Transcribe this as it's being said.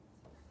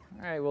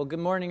All right, well, good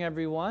morning,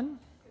 everyone.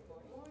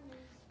 Good morning.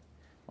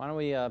 Why don't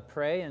we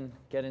pray and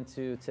get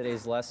into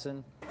today's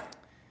lesson?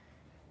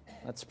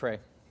 Let's pray.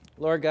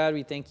 Lord God,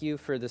 we thank you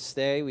for this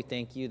day. We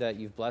thank you that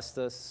you've blessed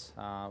us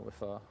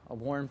with a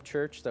warm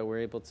church, that we're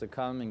able to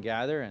come and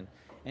gather,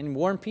 and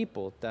warm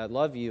people that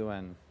love you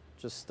and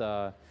just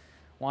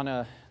want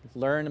to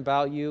learn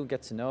about you,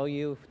 get to know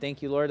you.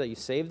 Thank you, Lord, that you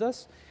saved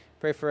us.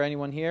 Pray for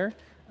anyone here.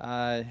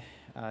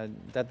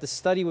 That this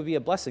study would be a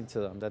blessing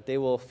to them, that they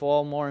will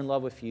fall more in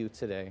love with you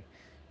today.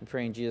 We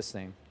pray in Jesus'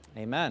 name.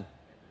 Amen.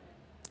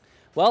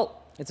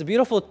 Well, it's a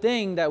beautiful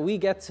thing that we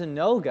get to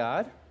know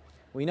God.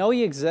 We know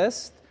He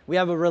exists. We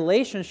have a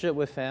relationship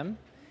with Him.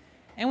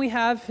 And we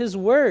have His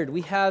Word.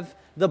 We have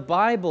the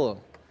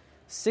Bible.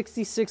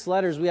 66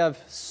 letters. We have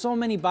so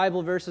many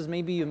Bible verses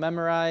maybe you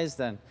memorized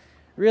and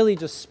really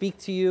just speak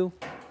to you.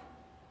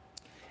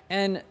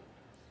 And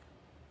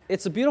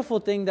it's a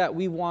beautiful thing that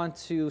we want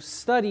to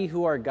study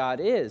who our God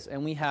is,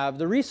 and we have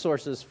the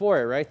resources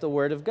for it, right? The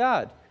Word of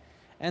God.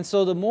 And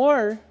so the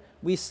more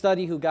we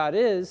study who God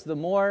is, the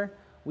more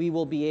we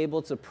will be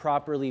able to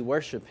properly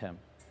worship Him.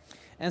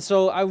 And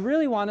so I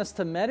really want us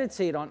to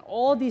meditate on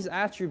all these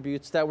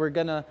attributes that we're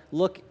going to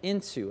look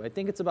into. I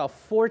think it's about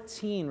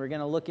 14 we're going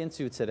to look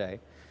into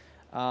today.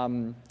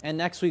 And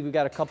next week we've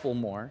got a couple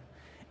more.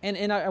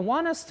 And I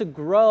want us to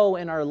grow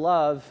in our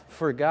love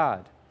for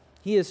God.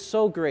 He is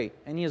so great,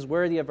 and He is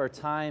worthy of our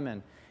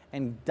time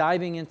and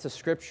diving into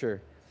Scripture.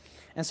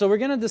 And so we're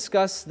going to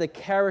discuss the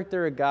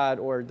character of God,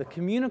 or the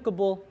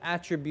communicable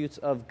attributes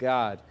of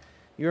God.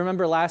 You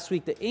remember last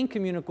week the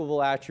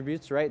incommunicable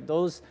attributes, right?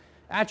 Those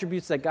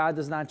attributes that God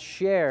does not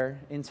share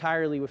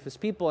entirely with His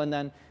people. And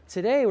then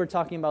today we're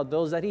talking about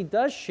those that He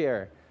does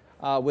share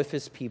with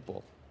His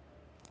people.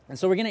 And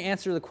so we're going to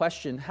answer the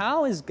question,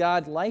 how is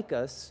God like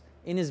us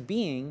in His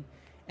being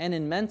and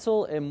in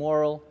mental and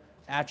moral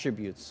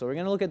attributes? So we're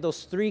going to look at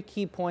those three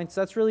key points.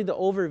 That's really the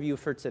overview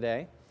for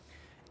today.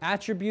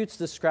 Attributes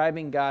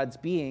describing God's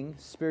being,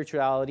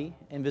 spirituality,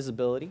 and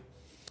visibility.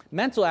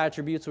 Mental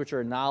attributes, which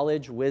are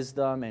knowledge,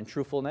 wisdom, and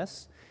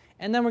truthfulness.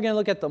 And then we're going to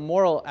look at the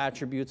moral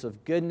attributes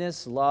of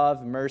goodness,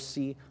 love,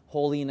 mercy,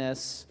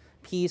 holiness,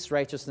 peace,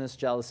 righteousness,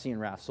 jealousy,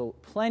 and wrath. So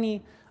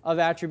plenty of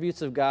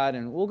attributes of God,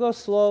 and we'll go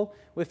slow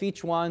with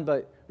each one,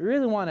 but we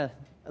really want to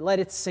let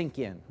it sink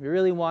in. We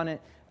really want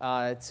it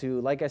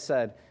to, like I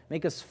said,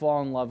 make us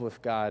fall in love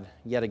with God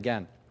yet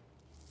again.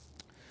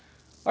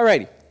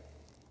 Alrighty.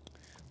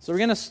 So we're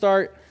going to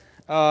start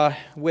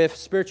with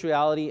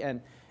spirituality.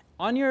 And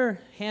on your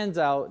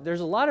handout, there's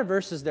a lot of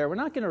verses there. We're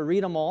not going to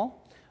read them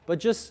all, but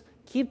just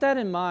keep that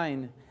in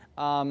mind.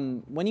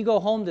 When you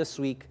go home this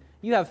week,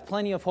 you have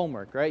plenty of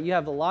homework, right? You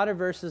have a lot of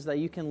verses that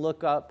you can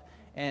look up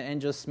and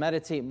just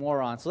meditate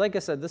more on. So like I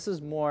said, this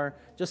is more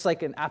just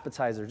like an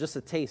appetizer, just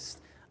a taste.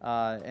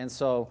 And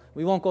so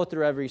we won't go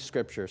through every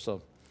scripture.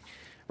 So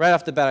right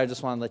off the bat, I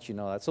just want to let you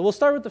know that. So we'll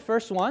start with the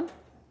first one,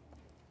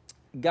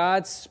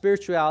 God's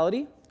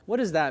spirituality. What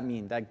does that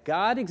mean? That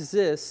God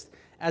exists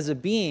as a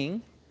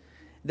being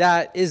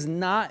that is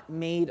not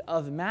made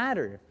of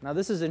matter. Now,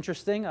 this is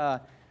interesting.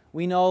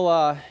 We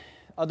know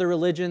other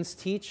religions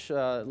teach,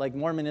 like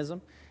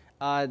Mormonism,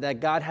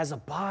 that God has a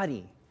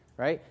body,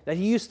 right? That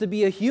He used to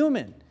be a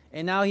human,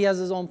 and now He has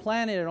His own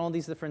planet and all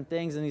these different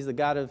things, and He's the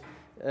God of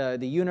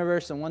the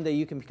universe, and one day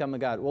you can become a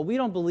God. Well, we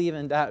don't believe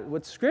in that.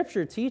 What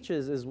Scripture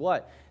teaches is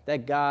what?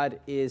 That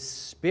God is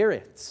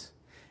spirit.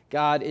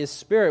 God is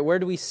spirit. Where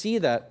do we see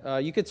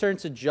that? You could turn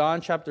to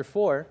John chapter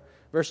 4,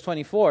 verse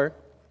 24.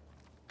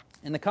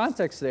 In the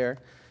context there,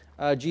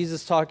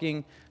 Jesus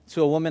talking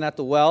to a woman at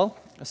the well,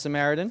 a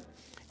Samaritan.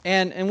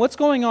 And what's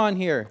going on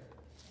here?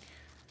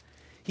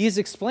 He's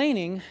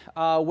explaining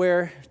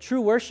where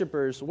true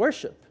worshipers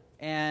worship.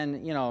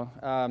 And,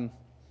 the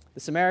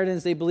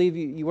Samaritans, they believe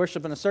you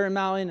worship in a certain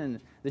mountain, and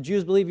the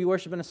Jews believe you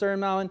worship in a certain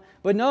mountain.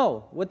 But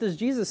no, what does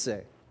Jesus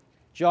say?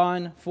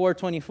 John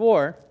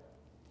 4:24.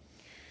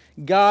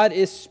 God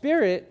is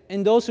spirit,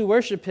 and those who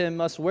worship Him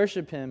must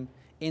worship Him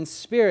in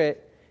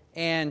spirit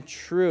and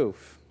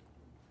truth.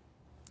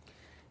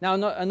 Now,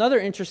 another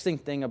interesting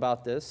thing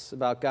about this,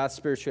 about God's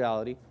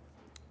spirituality,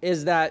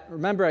 is that,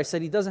 remember I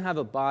said He doesn't have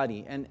a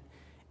body.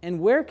 And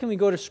where can we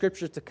go to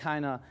Scripture to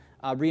kind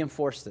of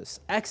reinforce this?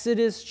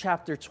 Exodus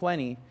chapter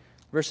 20,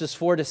 verses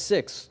 4 to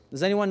 6.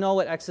 Does anyone know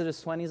what Exodus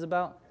 20 is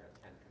about?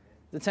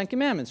 The Ten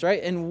Commandments,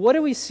 right? And what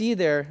do we see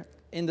there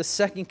in the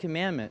second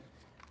commandment?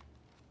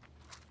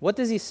 What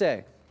does He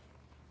say?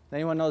 Does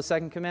anyone know the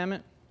second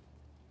commandment?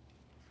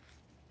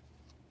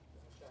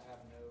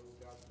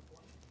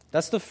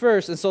 That's the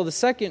first. And so the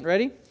second,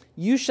 ready?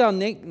 You shall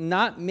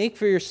not make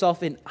for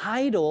yourself an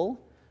idol.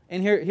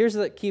 And here's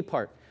the key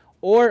part.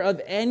 Or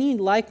of any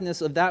likeness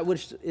of that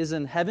which is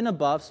in heaven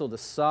above, so the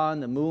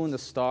sun, the moon, the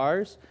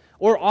stars,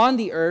 or on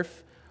the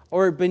earth,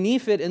 or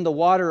beneath it in the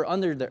water or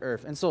under the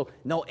earth. And so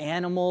no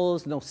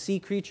animals, no sea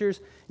creatures.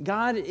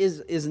 God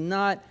is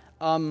not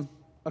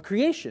a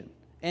creation.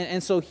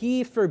 And so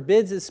He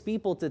forbids His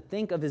people to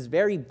think of His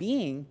very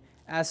being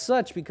as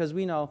such, because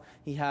we know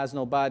He has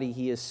no body,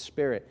 He is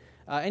spirit.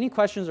 Any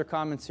questions or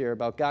comments here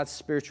about God's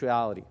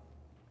spirituality?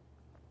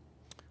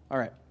 All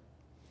right.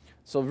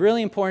 So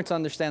really important to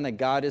understand that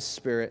God is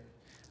spirit,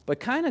 but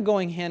kind of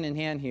going hand in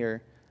hand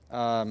here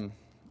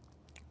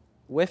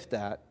with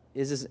that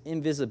is his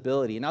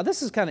invisibility. Now,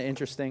 this is kind of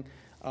interesting.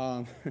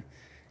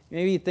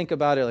 Maybe you think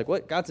about it like,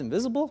 what, God's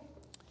invisible?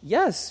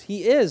 Yes,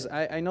 he is.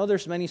 I know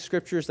there's many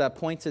scriptures that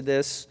point to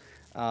this.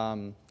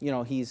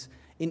 He's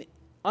in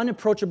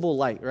unapproachable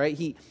light, right?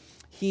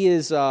 He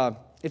is,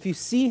 if you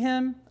see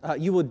him,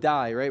 you will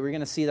die, right? We're going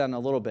to see that in a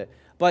little bit.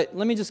 But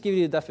let me just give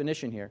you the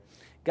definition here.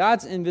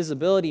 God's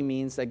invisibility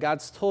means that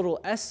God's total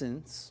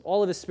essence,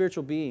 all of his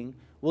spiritual being,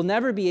 will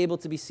never be able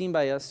to be seen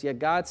by us, yet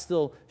God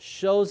still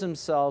shows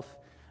himself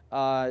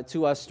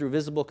to us through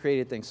visible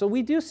created things. So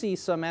we do see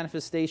some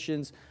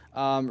manifestations,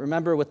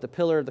 remember with the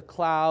pillar of the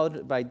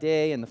cloud by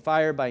day and the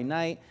fire by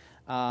night,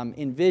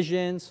 in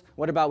visions.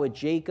 What about with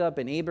Jacob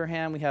and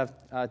Abraham? We have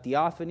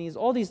theophanies,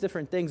 all these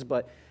different things.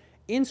 But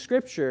in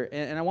Scripture,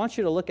 and I want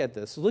you to look at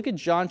this. Look at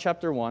John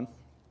chapter 1.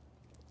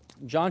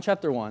 John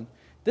chapter 1.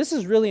 This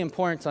is really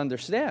important to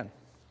understand.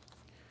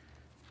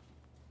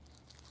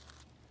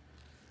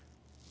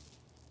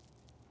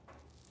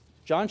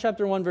 John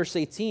chapter 1, verse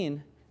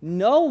 18.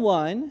 No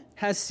one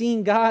has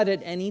seen God at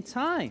any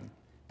time.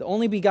 The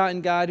only begotten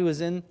God who is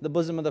in the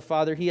bosom of the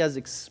Father, he has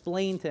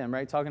explained him,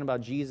 right? Talking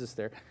about Jesus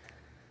there.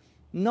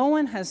 No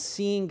one has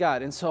seen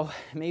God. And so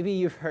maybe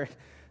you've heard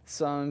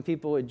some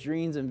people with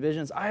dreams and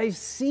visions. I've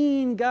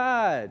seen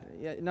God.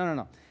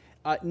 No.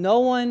 No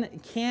one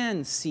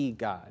can see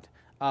God.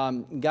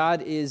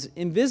 God is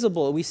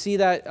invisible. We see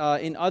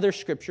that in other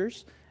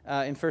scriptures,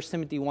 in 1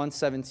 Timothy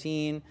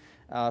 1:17,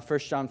 1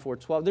 John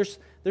 4:12.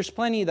 There's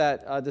plenty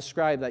that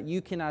describe that you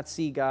cannot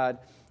see God,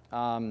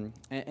 and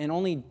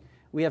only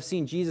we have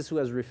seen Jesus who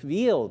has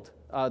revealed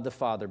the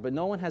Father, but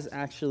no one has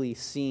actually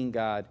seen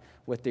God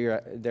with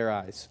their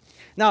eyes.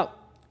 Now,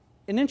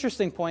 an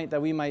interesting point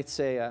that we might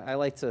say, I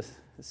like to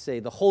say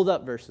the hold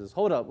up verses.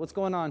 Hold up, what's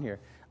going on here?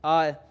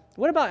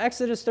 What about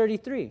Exodus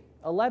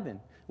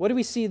 33:11? What do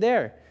we see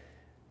there?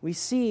 We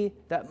see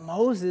that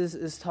Moses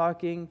is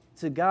talking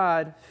to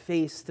God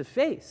face to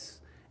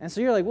face. And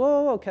so you're like,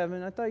 whoa,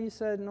 Kevin, I thought you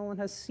said no one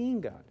has seen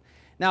God.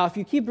 Now, if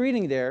you keep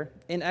reading there,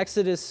 in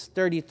Exodus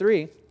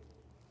 33,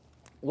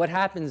 what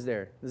happens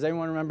there? Does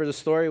anyone remember the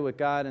story with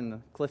God and the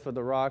cliff of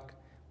the rock?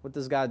 What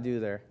does God do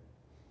there?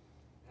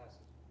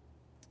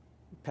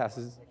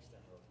 Passes.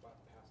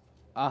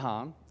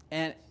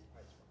 And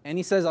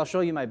he says, I'll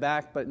show you my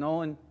back, but no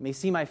one may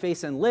see my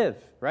face and live,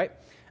 right?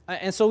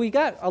 And so we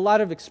got a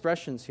lot of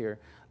expressions here,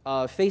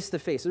 face to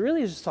face. It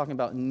really is just talking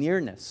about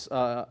nearness,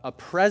 a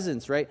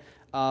presence, right?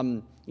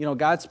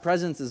 God's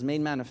presence is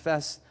made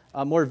manifest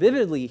more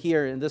vividly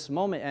here in this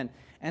moment.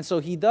 And so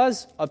he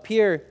does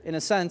appear in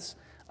a sense,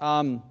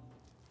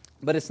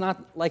 but it's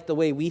not like the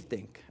way we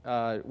think,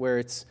 where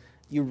it's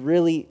you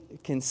really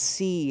can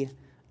see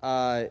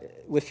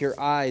with your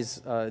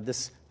eyes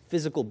this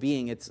physical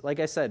being. It's like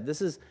I said,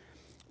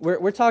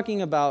 we're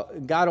talking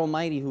about God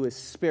Almighty who is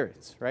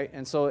spirit, right?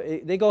 And so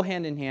they go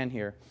hand in hand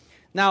here.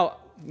 Now,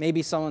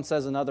 maybe someone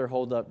says another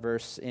hold-up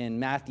verse in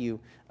Matthew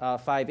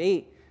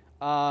 5:8.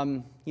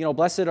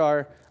 Blessed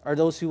are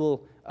those who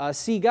will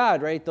see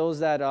God, right? Those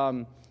that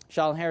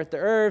shall inherit the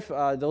earth,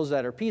 those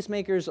that are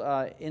peacemakers.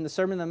 In the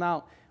Sermon on the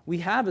Mount, we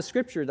have a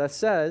scripture that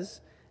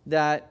says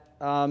that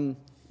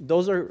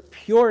those are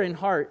pure in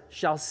heart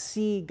shall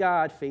see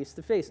God face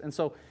to face. And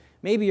so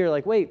maybe you're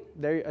like, wait,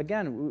 there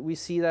again, we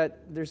see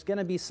that there's going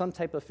to be some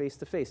type of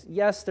face-to-face.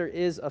 Yes, there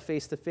is a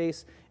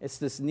face-to-face. It's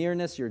this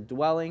nearness, you're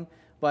dwelling,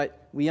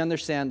 but we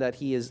understand that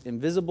he is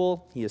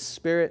invisible, he is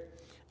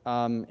spirit,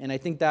 and I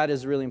think that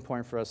is really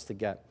important for us to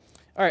get.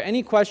 All right,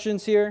 any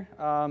questions here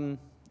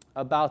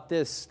about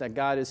this, that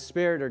God is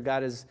spirit or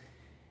God is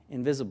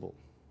invisible?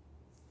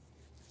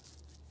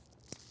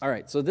 All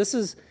right, so this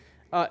is,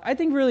 I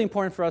think, really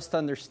important for us to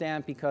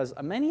understand because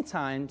many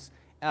times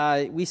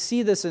we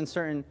see this in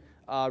certain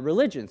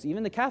religions,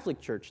 even the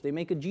Catholic Church. They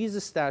make a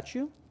Jesus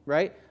statue,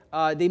 right?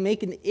 They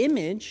make an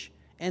image,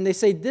 and they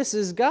say, this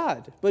is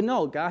God. But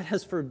no, God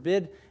has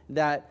forbid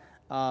that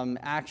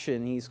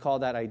action. He's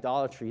called that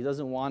idolatry. He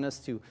doesn't want us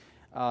to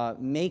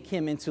make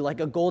him into like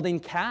a golden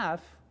calf,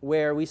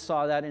 where we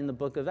saw that in the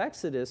book of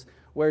Exodus,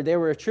 where they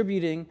were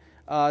attributing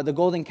the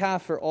golden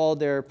calf for all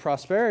their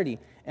prosperity.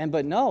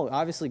 But no,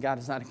 obviously God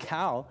is not a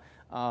cow.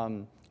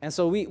 And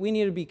so we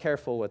need to be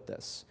careful with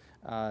this,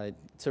 to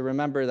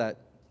remember that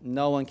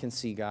no one can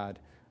see God.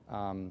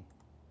 All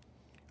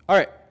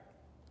right.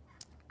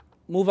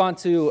 Move on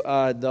to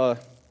the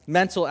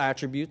mental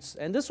attributes.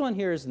 And this one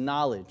here is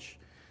knowledge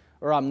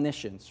or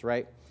omniscience,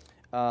 right?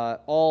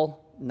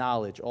 All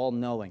knowledge, all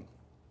knowing.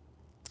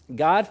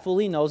 God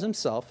fully knows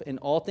himself in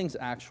all things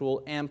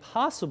actual and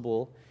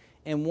possible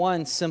in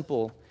one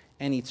simple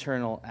and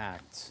eternal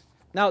act.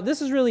 Now,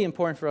 this is really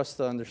important for us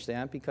to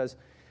understand because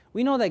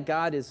we know that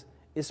God is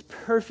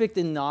perfect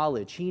in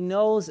knowledge. He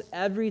knows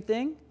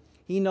everything.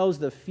 He knows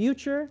the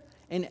future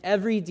in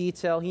every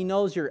detail. He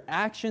knows your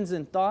actions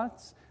and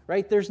thoughts,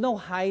 right? There's no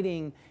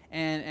hiding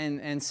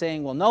and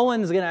saying, well, no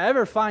one's going to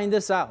ever find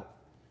this out,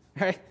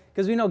 right?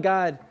 Because we know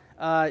God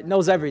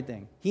knows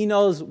everything. He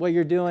knows what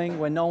you're doing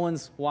when no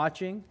one's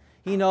watching.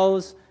 He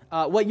knows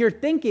what you're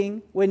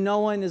thinking when no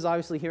one is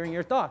obviously hearing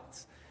your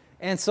thoughts.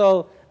 And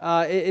so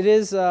it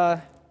is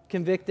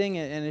convicting,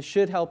 and it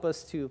should help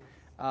us to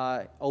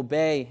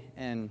obey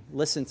and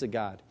listen to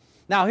God.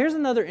 Now, here's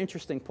another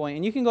interesting point,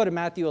 and you can go to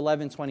Matthew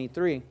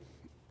 11:23.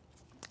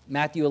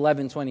 Matthew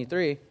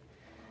 11:23.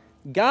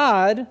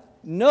 God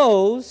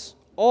knows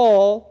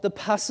all the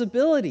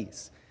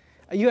possibilities.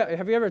 Have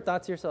you ever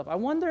thought to yourself, I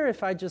wonder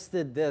if I just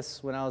did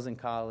this when I was in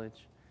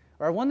college,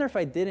 or I wonder if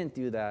I didn't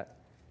do that,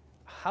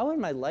 how would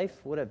my life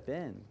would have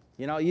been?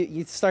 You know,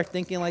 you start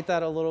thinking like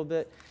that a little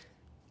bit.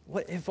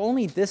 What if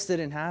only this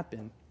didn't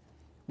happen?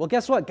 Well,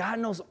 guess what? God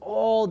knows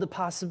all the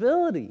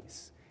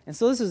possibilities. And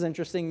so this is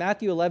interesting.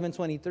 Matthew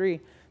 11:23,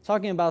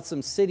 talking about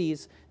some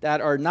cities that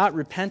are not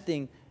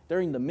repenting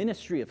during the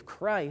ministry of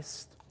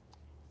Christ.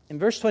 In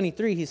verse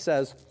 23, he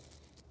says,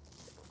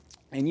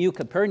 and you,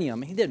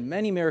 Capernaum, he did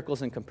many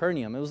miracles in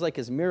Capernaum. It was like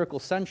his miracle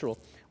central.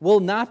 Will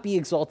not be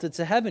exalted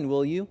to heaven,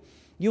 will you?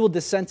 You will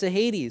descend to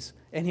Hades.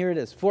 And here it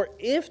is. For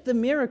if the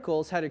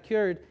miracles had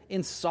occurred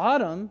in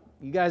Sodom,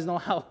 you guys know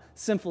how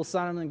sinful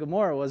Sodom and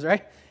Gomorrah was,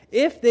 right?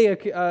 If they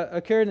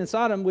occurred in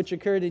Sodom, which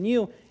occurred in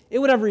you, it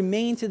would have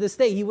remained to this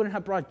day. He wouldn't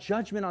have brought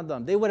judgment on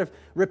them. They would have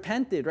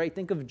repented, right?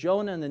 Think of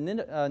Jonah and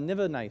the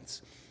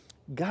Ninevites.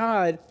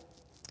 God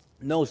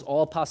knows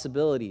all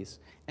possibilities.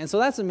 And so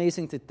that's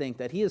amazing to think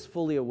that he is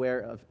fully aware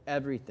of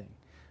everything.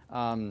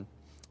 And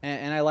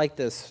I like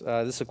this.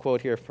 This is a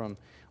quote here from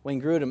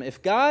Wayne Grudem.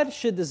 If God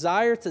should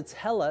desire to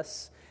tell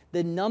us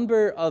the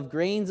number of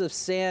grains of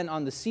sand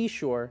on the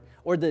seashore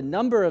or the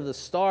number of the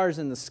stars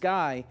in the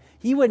sky,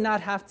 he would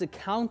not have to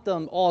count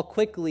them all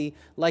quickly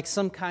like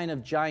some kind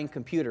of giant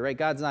computer, right?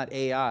 God's not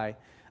AI.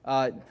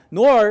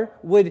 Nor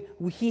would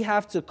he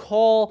have to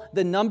call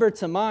the number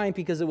to mind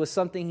because it was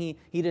something he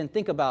didn't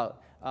think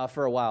about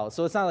for a while.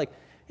 So it's not like,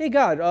 hey,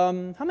 God,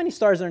 how many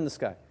stars are in the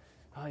sky?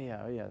 Oh,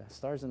 yeah, the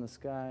stars in the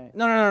sky.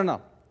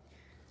 No.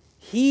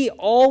 He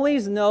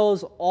always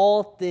knows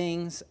all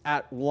things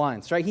at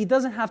once, right? He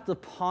doesn't have to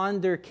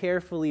ponder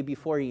carefully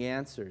before he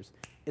answers.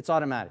 It's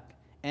automatic.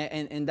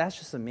 And that's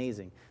just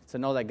amazing to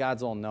know that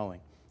God's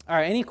all-knowing. All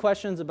right, any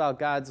questions about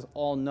God's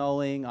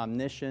all-knowing,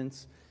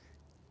 omniscience?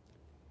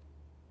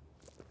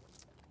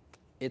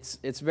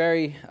 It's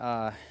very,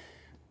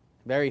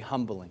 very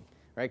humbling,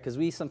 right? Because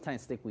we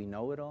sometimes think we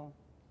know it all.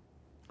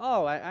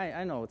 Oh,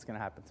 I know what's going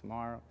to happen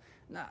tomorrow.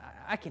 Nah,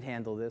 I can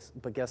handle this.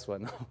 But guess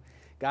what? No,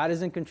 God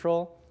is in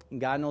control. And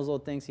God knows all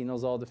things. He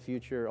knows all the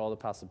future, all the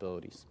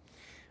possibilities.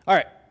 All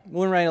right,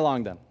 moving right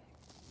along then.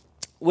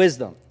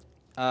 Wisdom.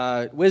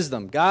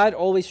 Wisdom. God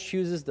always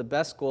chooses the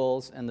best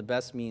goals and the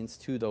best means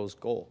to those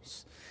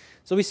goals.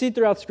 So we see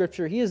throughout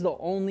Scripture, he is the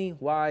only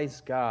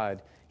wise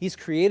God. He's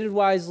created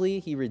wisely,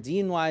 he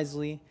redeemed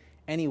wisely,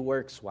 and he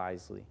works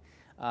wisely.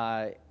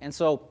 And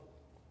so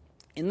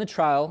in the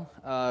trial,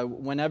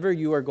 whenever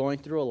you are going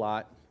through a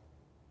lot,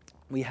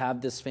 we have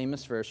this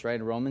famous verse, right,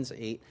 in Romans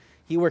 8.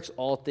 He works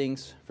all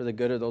things for the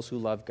good of those who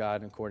love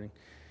God according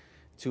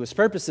to his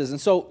purposes.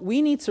 And so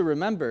we need to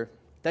remember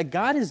that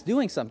God is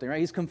doing something, right?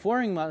 He's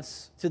conforming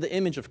us to the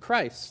image of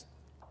Christ.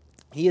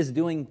 He is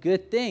doing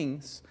good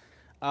things.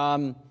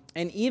 And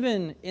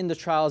even in the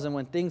trials and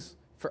when things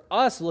for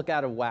us look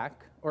out of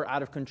whack or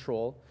out of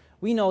control,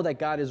 we know that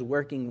God is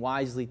working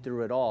wisely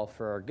through it all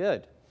for our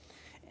good.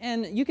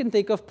 And you can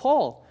think of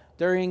Paul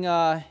during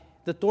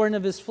the thorn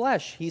of his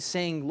flesh. He's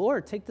saying,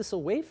 Lord, take this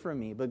away from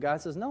me. But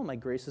God says, no, my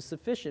grace is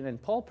sufficient. And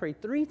Paul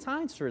prayed 3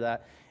 times for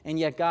that. And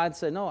yet God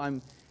said,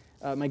 no,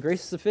 my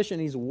grace is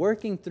sufficient. He's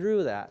working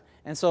through that.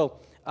 And so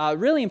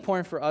really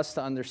important for us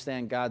to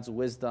understand God's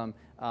wisdom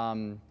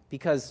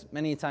because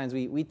many times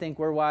we think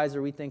we're wise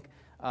or we think,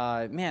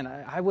 man,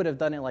 I would have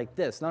done it like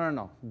this.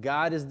 No.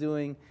 God is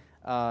doing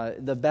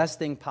the best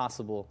thing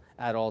possible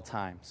at all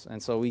times.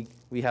 And so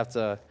we have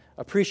to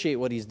appreciate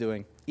what he's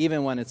doing,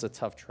 even when it's a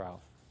tough trial.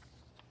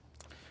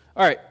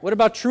 All right, what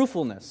about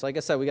truthfulness? Like I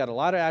said, we got a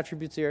lot of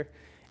attributes here,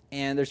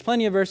 and there's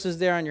plenty of verses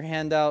there on your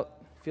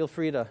handout. Feel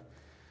free to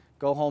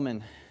go home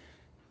and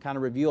kind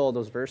of review all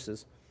those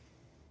verses.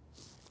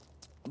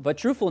 But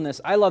truthfulness,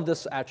 I love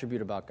this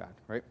attribute about God,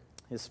 right?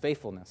 His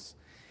faithfulness.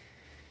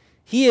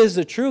 He is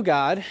the true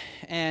God,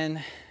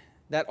 and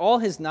that all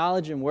his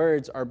knowledge and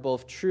words are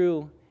both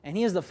true, and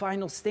he is the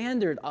final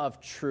standard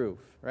of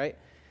truth, right?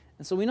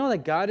 And so we know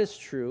that God is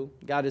true.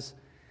 God is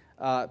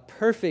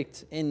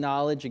perfect in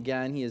knowledge.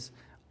 Again, he is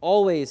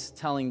always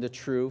telling the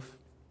truth,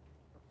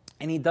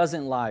 and he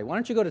doesn't lie. Why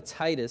don't you go to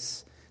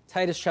Titus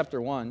chapter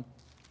 1.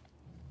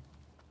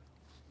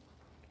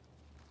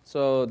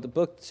 So the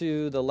book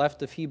to the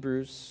left of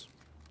Hebrews.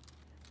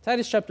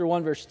 Titus chapter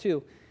 1, verse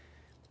 2.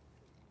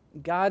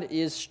 God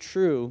is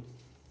true.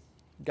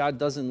 God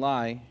doesn't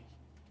lie.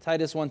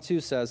 Titus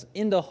 1:2 says,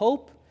 in the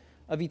hope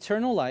of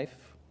eternal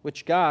life,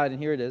 which God, and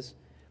here it is,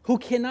 who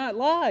cannot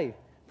lie,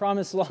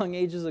 promised long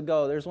ages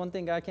ago. There's one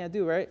thing God can't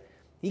do, right?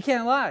 He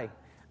can't lie.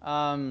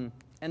 And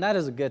that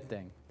is a good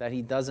thing, that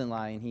he doesn't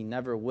lie and he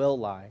never will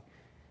lie.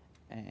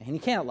 And he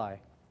can't lie.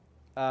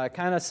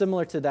 Kind of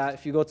similar to that,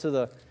 if you go to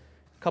the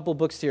couple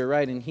books to your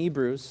right in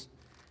Hebrews,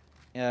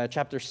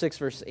 chapter 6,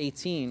 verse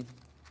 18,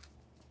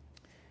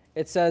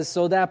 it says,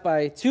 so that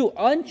by two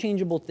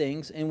unchangeable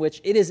things in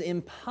which it is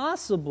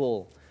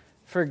impossible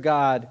for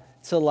God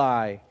to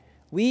lie,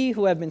 we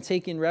who have been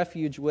taking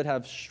refuge would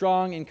have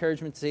strong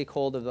encouragement to take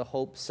hold of the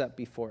hope set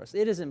before us.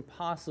 It is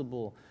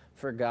impossible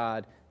for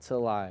God to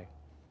lie.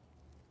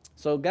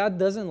 So God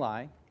doesn't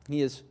lie.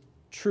 He is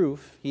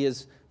truth. He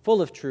is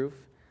full of truth.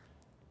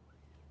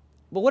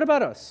 But what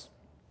about us?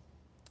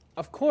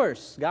 Of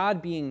course,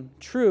 God being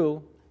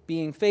true,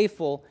 being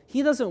faithful,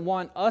 He doesn't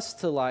want us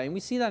to lie. And we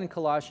see that in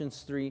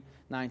Colossians 3,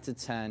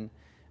 9-10,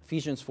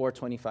 Ephesians 4,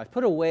 25.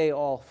 Put away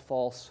all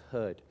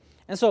falsehood.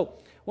 And so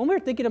when we're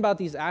thinking about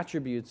these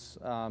attributes,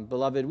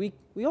 beloved, we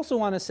also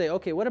want to say,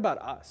 okay, what about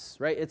us,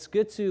 right? It's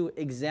good to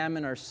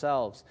examine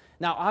ourselves.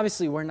 Now,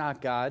 obviously, we're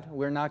not God.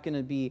 We're not going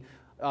to be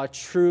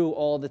true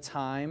all the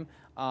time.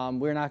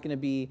 We're not going to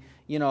be,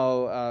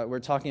 we're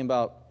talking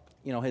about,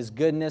 His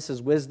goodness,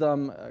 His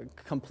wisdom,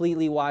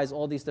 completely wise,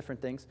 all these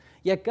different things.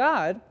 Yet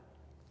God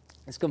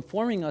is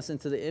conforming us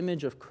into the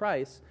image of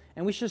Christ,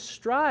 and we should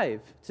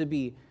strive to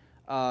be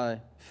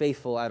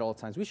faithful at all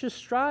times. We should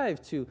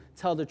strive to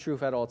tell the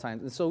truth at all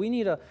times. And so we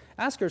need to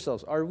ask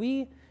ourselves, are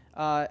we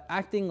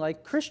acting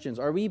like Christians?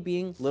 Are we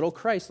being little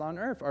Christ on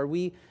earth? Are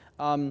we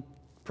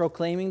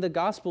proclaiming the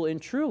gospel in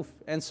truth?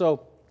 And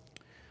so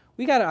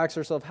we got to ask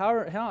ourselves, how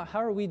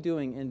are we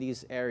doing in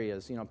these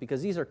areas?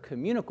 Because these are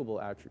communicable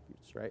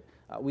attributes, right?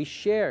 We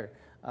share,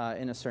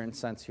 in a certain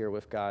sense here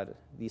with God,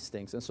 these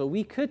things. And so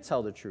we could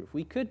tell the truth.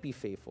 We could be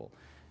faithful.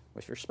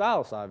 With your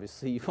spouse,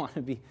 obviously, you want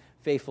to be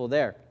faithful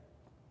there.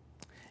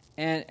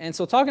 And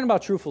so talking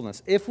about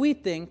truthfulness, if we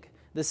think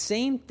the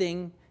same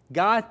thing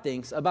God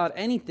thinks about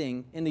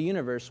anything in the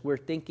universe, we're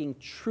thinking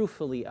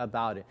truthfully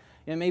about it.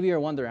 And maybe you're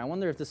wondering, I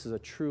wonder if this is a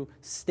true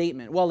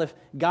statement. Well, if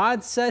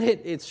God said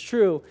it, it's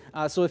true.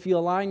 So if you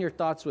align your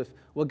thoughts with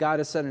what God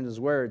has said in His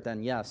Word,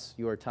 then yes,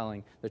 you are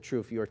telling the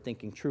truth. You are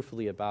thinking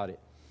truthfully about it.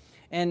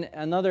 And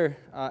another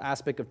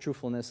aspect of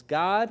truthfulness,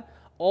 God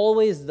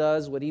always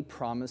does what He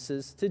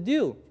promises to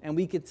do. And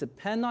we can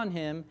depend on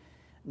Him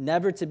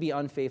never to be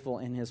unfaithful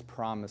in His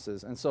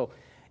promises. And so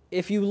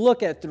if you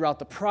look at throughout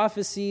the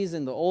prophecies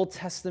in the Old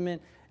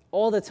Testament,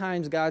 all the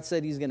times God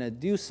said He's going to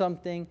do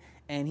something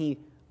and He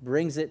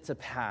brings it to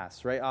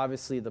pass, right?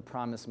 Obviously, the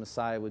promised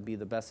Messiah would be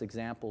the best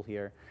example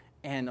here.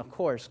 And of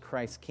course,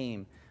 Christ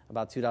came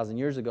about 2,000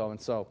 years ago. And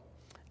so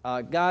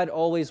God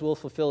always will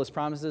fulfill His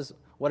promises.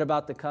 What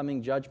about the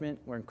coming judgment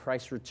when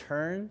Christ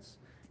returns?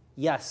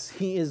 Yes,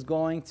 He is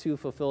going to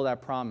fulfill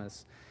that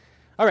promise.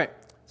 All right,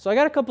 so I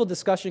got a couple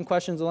discussion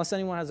questions, unless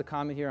anyone has a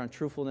comment here on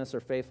truthfulness or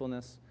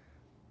faithfulness.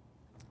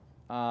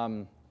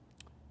 A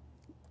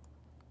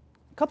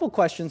couple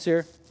questions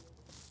here.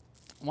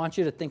 I want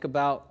you to think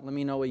about, let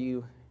me know what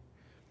you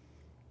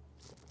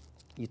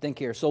think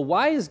here. So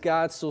why is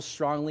God so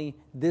strongly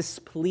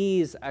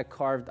displeased at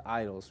carved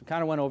idols? We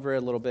kind of went over it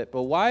a little bit,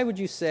 but why would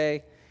you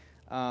say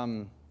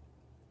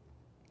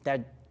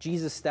that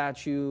Jesus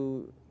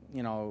statue,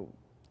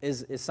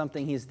 is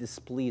something He's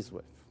displeased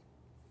with?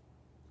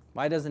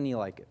 Why doesn't He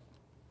like it?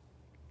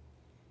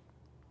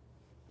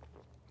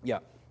 Yeah.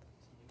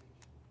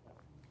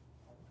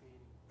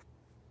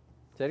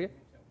 Say it again?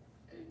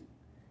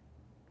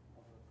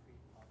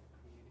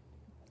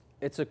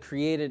 It's a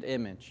created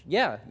image.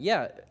 Yeah.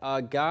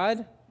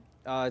 God,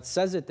 it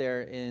says it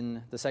there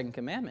in the second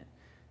commandment.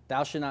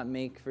 Thou shalt not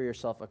make for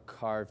yourself a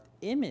carved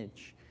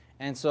image.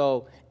 And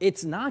so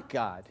it's not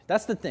God.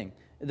 That's the thing.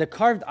 The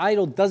carved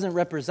idol doesn't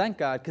represent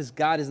God because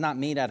God is not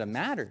made out of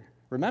matter.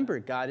 Remember,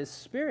 God is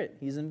spirit.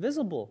 He's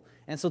invisible.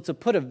 And so to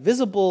put a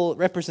visible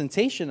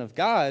representation of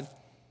God,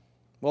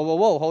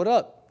 whoa, hold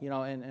up.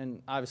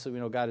 And obviously we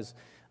know God is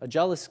a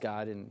jealous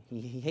God, and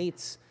He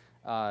hates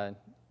a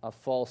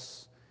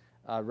false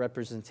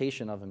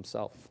representation of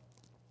Himself.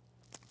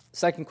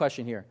 Second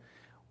question here.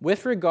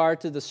 With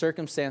regard to the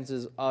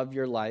circumstances of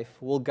your life,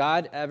 will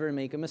God ever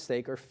make a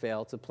mistake or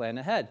fail to plan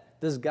ahead?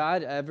 Does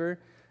God ever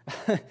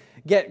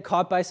get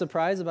caught by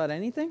surprise about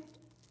anything?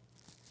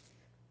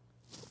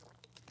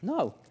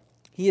 No.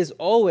 He is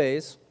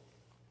always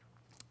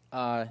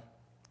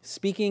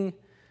speaking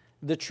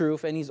the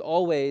truth, and He's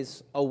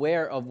always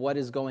aware of what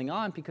is going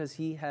on because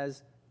He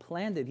has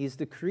planned it. He's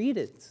decreed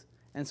it.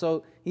 And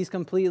so He's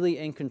completely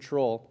in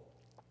control.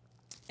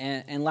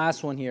 And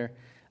last one here.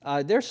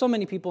 There's so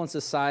many people in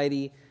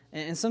society,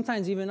 and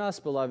sometimes even us,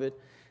 beloved,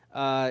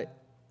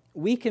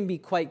 we can be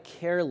quite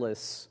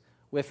careless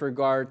with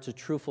regard to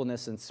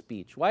truthfulness in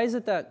speech. Why is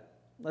it that,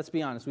 let's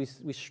be honest,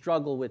 we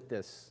struggle with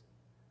this?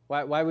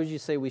 Why would you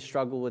say we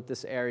struggle with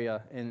this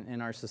area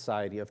in our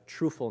society of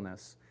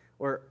truthfulness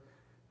or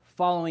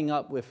following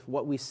up with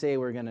what we say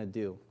we're going to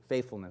do,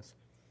 faithfulness?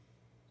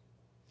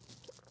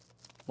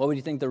 What would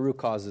you think the root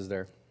cause is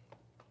there?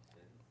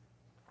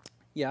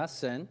 Yeah,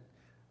 sin.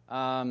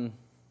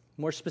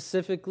 More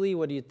specifically,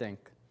 what do you think?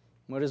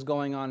 What is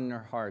going on in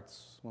our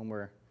hearts when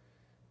we're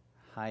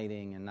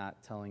hiding and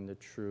not telling the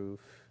truth?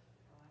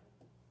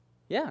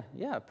 Yeah,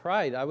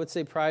 pride. I would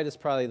say pride is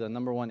probably the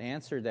number one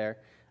answer there.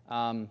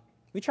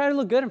 We try to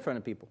look good in front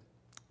of people.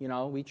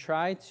 We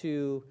try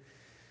to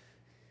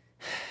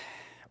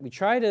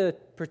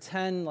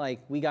pretend like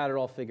we got it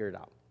all figured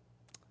out.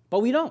 But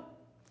we don't.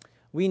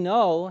 We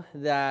know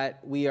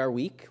that we are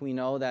weak. We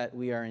know that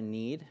we are in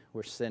need.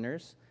 We're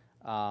sinners.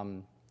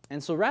 And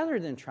so rather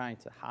than trying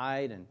to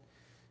hide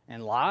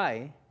and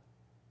lie,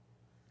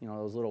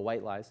 those little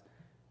white lies,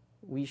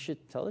 we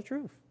should tell the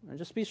truth and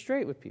just be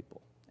straight with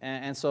people.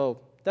 And so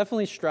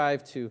definitely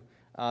strive to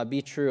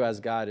be true as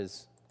God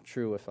is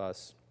true with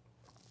us.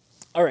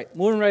 All right,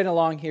 moving right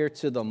along here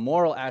to the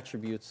moral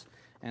attributes.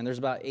 And there's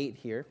about 8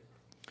 here.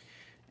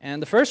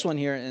 And the first one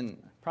here,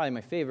 and probably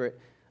my favorite,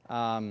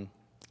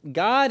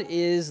 God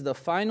is the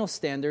final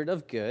standard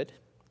of good,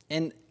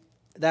 and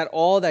that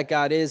all that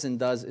God is and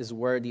does is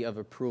worthy of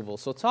approval.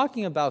 So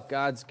talking about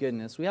God's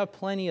goodness, we have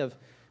plenty of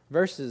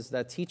verses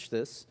that teach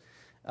this.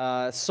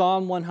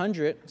 Psalm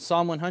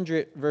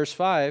 100, verse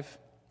 5,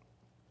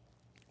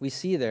 we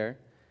see there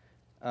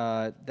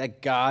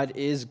that God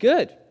is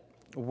good,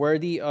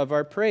 worthy of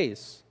our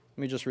praise.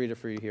 Let me just read it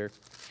for you here.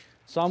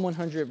 Psalm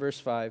 100, verse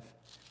 5.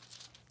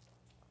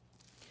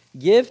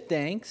 Give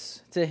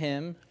thanks to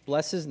him,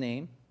 bless his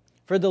name,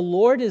 for the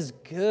Lord is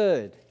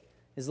good.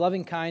 His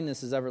loving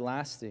kindness is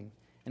everlasting,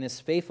 and his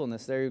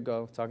faithfulness, there you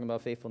go, talking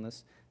about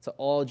faithfulness, to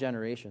all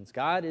generations.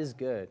 God is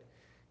good.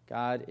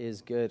 God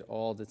is good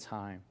all the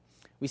time.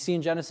 We see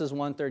in Genesis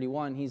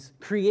 1:31, he's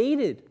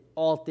created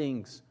all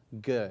things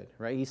good,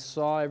 right? He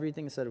saw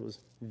everything and said it was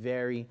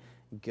very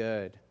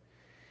good.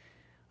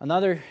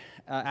 Another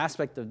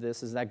aspect of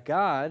this is that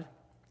God,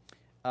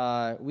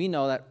 we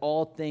know that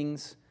all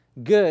things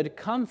good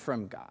come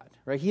from God,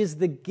 right? He is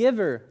the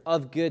giver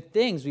of good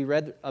things. We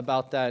read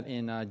about that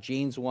in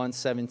James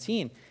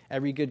 1:17.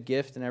 Every good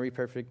gift and every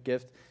perfect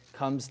gift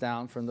comes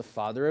down from the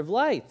Father of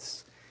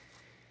lights.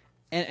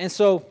 And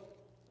so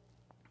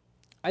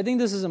I think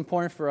this is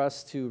important for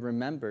us to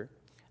remember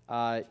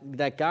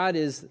that God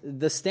is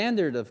the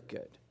standard of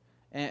good.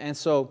 And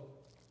so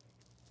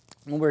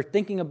when we're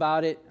thinking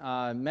about it,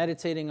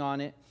 meditating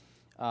on it,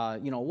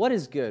 what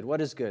is good? What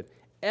is good?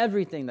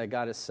 Everything that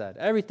God has said,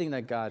 everything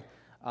that God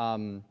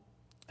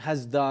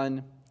has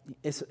done,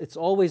 it's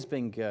always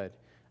been good.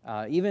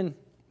 Even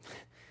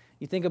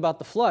you think about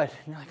the flood,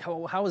 you're like,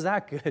 how was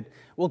that good?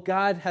 Well,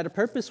 God had a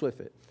purpose with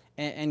it.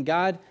 And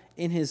God,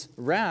 in his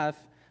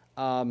wrath,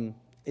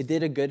 it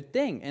did a good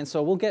thing. And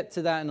so we'll get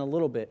to that in a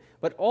little bit.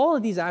 But all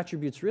of these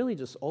attributes really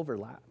just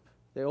overlap.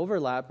 They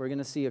overlap. We're going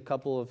to see a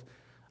couple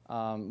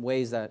of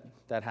ways that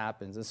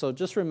happens. And so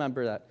just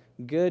remember that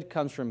good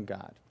comes from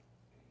God.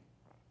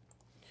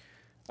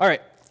 All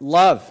right,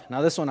 love.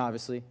 Now this one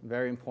obviously,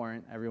 very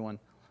important. Everyone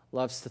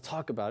loves to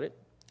talk about it.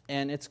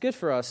 And it's good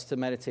for us to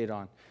meditate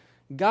on.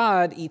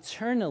 God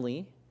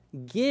eternally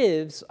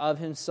gives of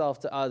himself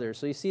to others.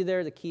 So you see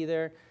there, the key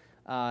there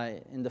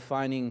in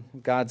defining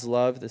God's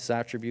love, this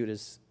attribute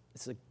is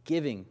it's a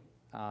giving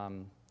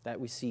that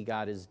we see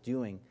God is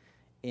doing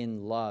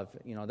in love.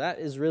 That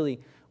is really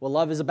what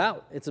love is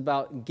about. It's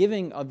about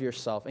giving of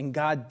yourself. And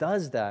God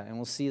does that. And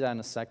we'll see that in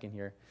a second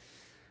here.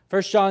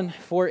 1 John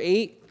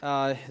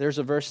 4:8, there's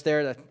a verse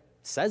there that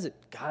says it.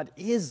 God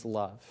is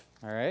love.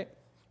 All right?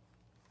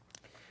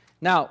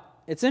 Now,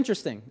 it's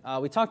interesting.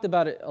 We talked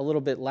about it a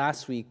little bit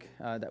last week,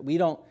 that we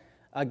don't,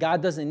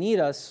 God doesn't need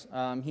us.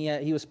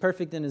 He was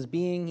perfect in his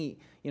being.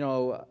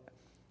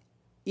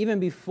 Even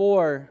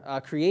before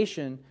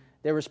creation,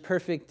 there was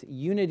perfect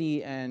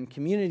unity and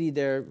community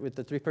there with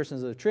the three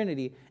persons of the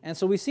Trinity. And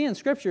so we see in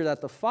Scripture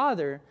that the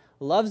Father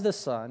loves the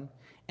Son,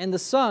 and the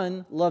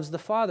Son loves the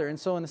Father. And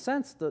so in a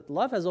sense, the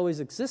love has always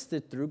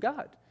existed through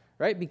God,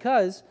 right?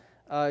 Because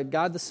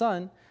God the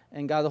Son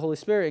and God the Holy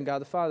Spirit and God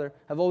the Father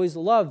have always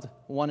loved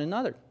one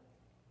another.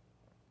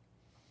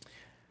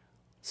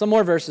 Some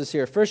more verses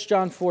here. 1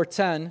 John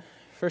 4:10,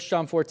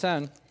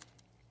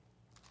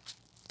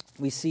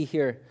 we see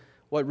here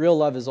what real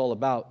love is all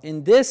about.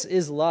 And this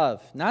is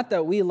love, not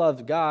that we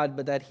loved God,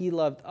 but that he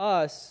loved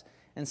us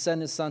and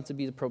sent his Son to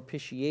be the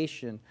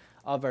propitiation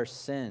of our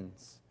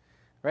sins.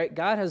 Right?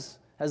 God has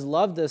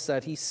loved us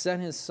that he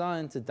sent his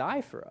Son to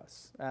die for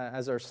us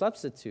as our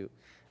substitute.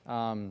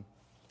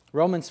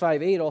 Romans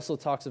 5:8 also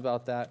talks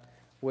about that,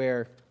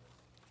 where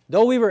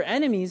though we were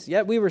enemies,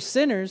 yet we were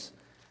sinners,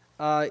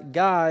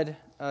 God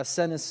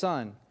sent his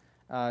Son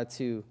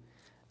to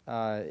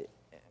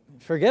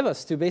forgive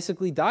us, to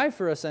basically die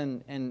for us,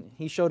 and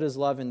he showed his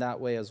love in that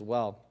way as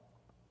well.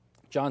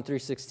 John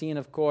 3:16,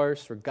 of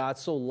course, for God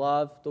so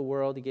loved the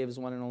world, he gave his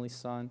one and only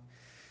Son.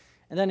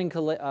 And then in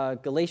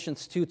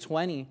Galatians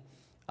 2:20,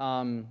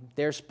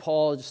 there's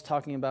Paul just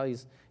talking about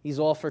he's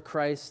all for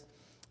Christ.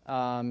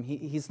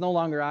 He's no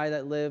longer I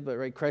that live, but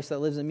right, Christ that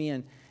lives in me.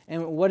 And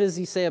what does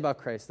he say about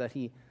Christ? That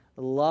he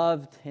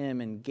loved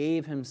him and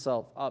gave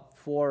himself up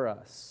for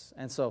us.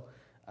 And so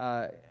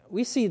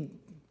we see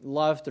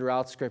love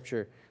throughout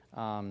Scripture,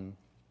 and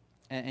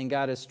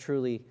God has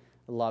truly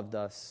loved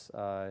us.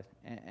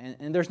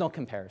 And there's no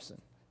comparison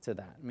to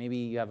that. Maybe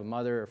you have a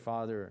mother or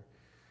father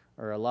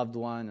or a loved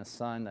one, a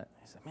son, that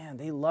you say, man,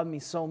 they love me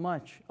so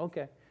much.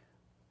 Okay,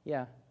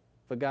 yeah,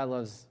 but God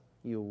loves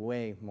you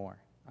way more.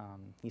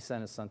 He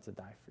sent his Son to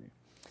die for you.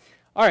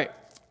 All right,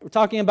 we're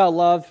talking about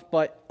love,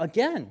 but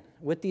again,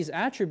 with these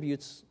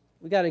attributes,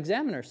 we got to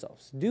examine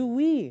ourselves. Do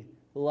we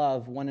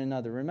love one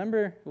another?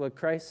 Remember what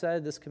Christ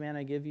said, this command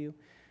I give you,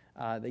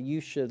 that you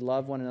should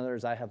love one another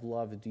as I have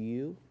loved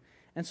you.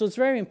 And so it's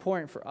very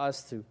important for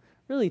us to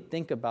really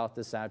think about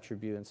this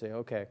attribute and say,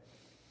 okay,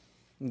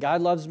 God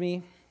loves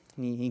me.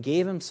 He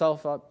gave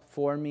himself up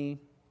for me.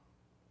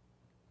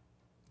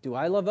 Do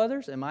I love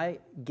others? Am I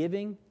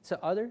giving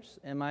to others?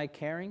 Am I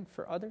caring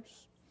for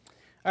others?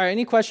 All right,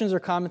 any questions or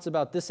comments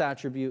about this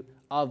attribute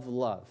of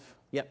love?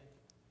 Yep.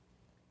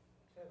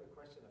 I have a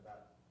question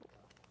about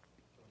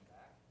going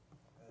back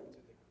to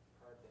the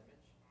carved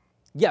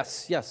image.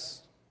 Yes. Does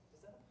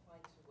that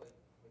apply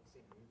to, say,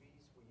 movies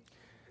where you see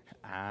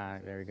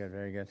pictures? Very good,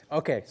 very good.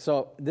 Okay,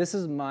 so this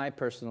is my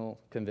personal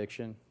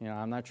conviction.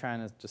 I'm not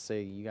trying to just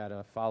say you got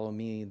to follow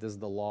me. This is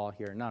the law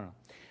here. No.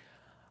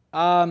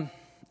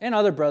 And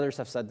other brothers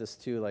have said this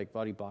too, like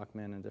Buddy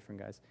Bachman and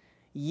different guys.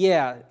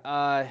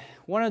 Yeah,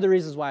 one of the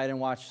reasons why I didn't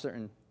watch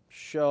certain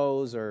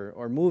shows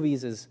or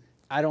movies is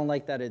I don't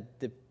like that it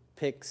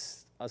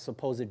depicts a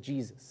supposed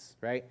Jesus,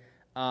 right?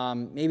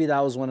 Maybe that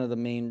was one of the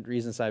main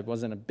reasons I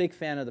wasn't a big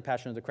fan of The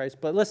Passion of the Christ.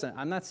 But listen,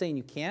 I'm not saying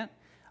you can't,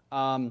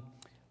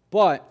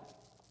 but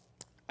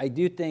I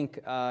do think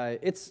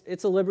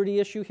it's a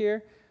liberty issue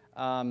here.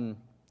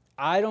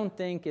 I don't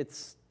think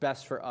it's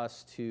best for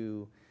us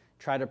to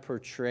try to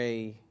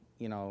portray,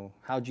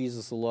 how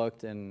Jesus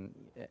looked, and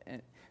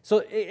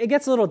so it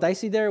gets a little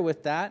dicey there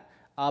with that.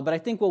 But I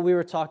think what we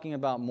were talking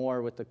about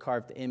more with the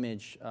carved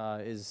image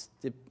is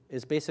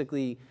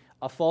basically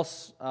a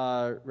false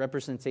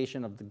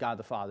representation of the God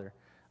the Father,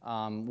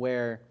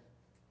 where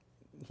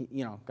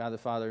God the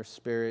Father,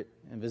 Spirit,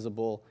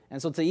 invisible,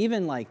 and so to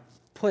even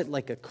put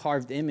a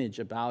carved image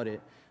about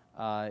it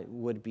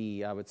would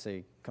be, I would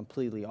say,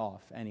 completely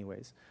off,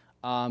 anyways.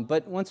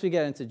 But once we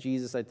get into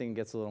Jesus, I think it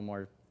gets a little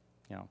more,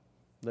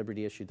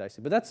 liberty issue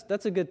dicey. But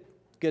that's a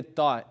good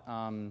thought.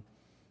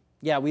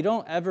 Yeah, we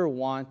don't ever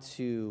want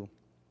to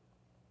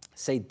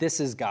say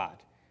this is God,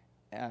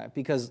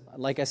 because,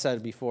 like I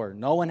said before,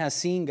 no one has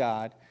seen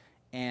God,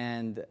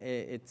 and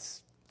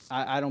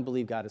I don't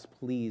believe God is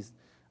pleased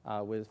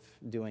with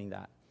doing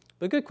that.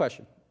 But good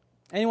question.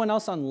 Anyone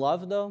else on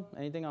love, though?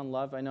 Anything on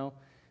love? I know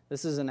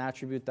this is an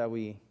attribute that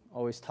we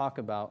always talk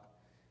about.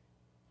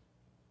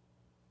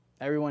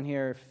 Everyone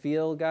here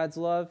feel God's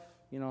love?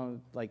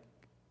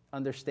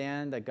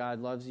 Understand that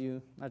God loves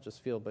you. Not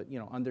just feel, but,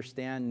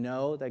 understand,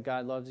 know that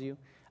God loves you.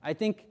 I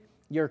think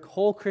your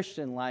whole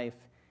Christian life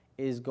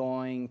is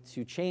going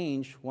to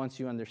change once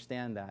you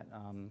understand that.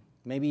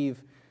 Maybe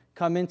you've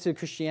come into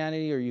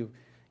Christianity, or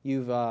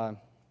you've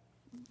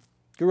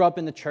grew up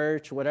in the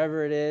church,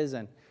 whatever it is,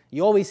 and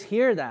you always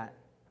hear that.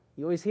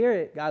 You always hear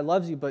it, God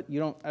loves you, but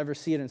you don't ever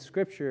see it in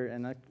Scripture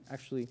and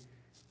actually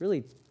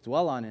really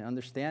dwell on it,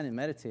 understand it,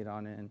 meditate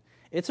on it. And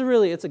it's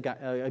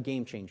a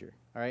game changer,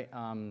 all right?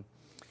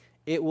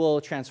 It will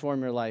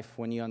transform your life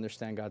when you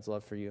understand God's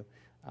love for you.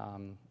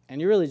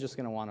 And you're really just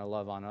going to want to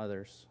love on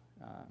others.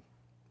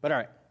 But all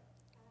right.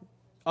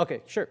 Okay,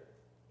 sure.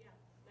 Yeah,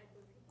 when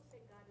people say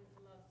God is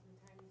love,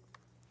 sometimes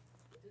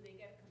do they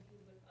get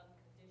confused with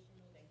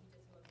unconditional, that he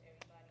just loves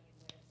everybody in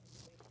whatever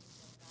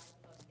situation? God's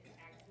love is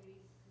actually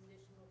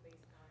conditional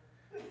based on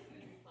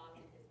you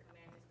following his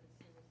commandments.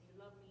 Because if you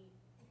love me,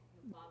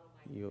 you follow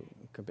my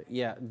commandments.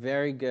 Yeah,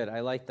 very good.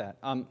 I like that.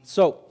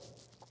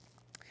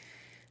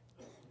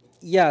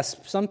 Yes,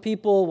 some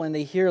people, when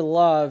they hear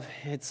love,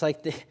 it's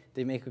like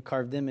they make a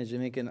carved image. They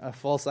make a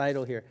false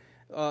idol here.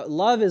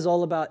 Love is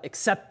all about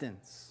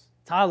acceptance,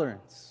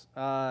 tolerance.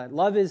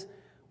 Love is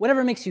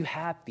whatever makes you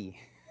happy.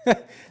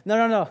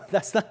 No.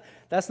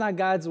 That's not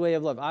God's way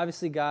of love.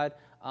 Obviously, God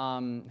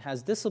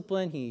has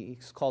discipline.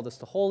 He's called us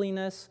to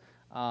holiness.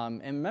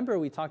 And remember,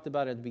 we talked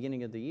about at the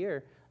beginning of the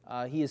year,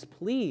 he is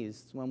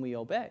pleased when we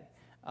obey.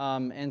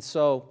 And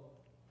so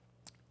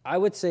I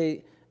would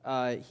say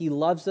he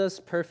loves us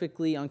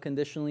perfectly,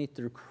 unconditionally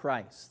through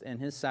Christ and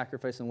his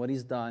sacrifice and what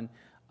he's done.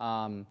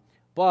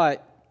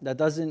 But that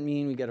doesn't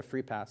mean we get a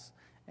free pass.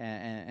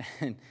 And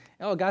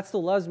God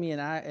still loves me,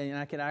 and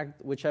I can act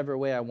whichever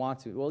way I want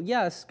to. Well,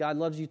 yes, God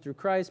loves you through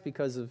Christ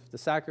because of the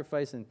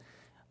sacrifice,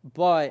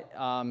 but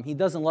he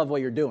doesn't love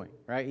what you're doing,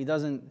 right? He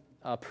doesn't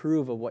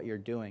approve of what you're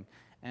doing.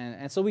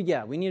 And so we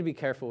need to be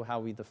careful how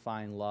we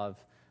define love.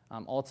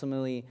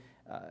 Ultimately,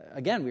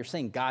 again, we're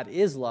saying God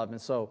is love, and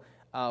so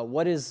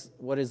what is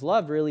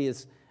love really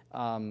is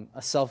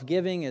a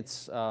self-giving.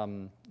 It's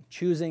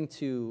choosing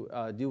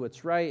to do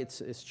what's right.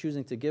 It's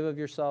choosing to give of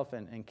yourself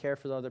and care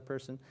for the other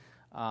person.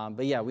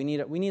 But yeah, we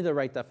need the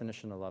right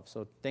definition of love.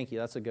 So thank you.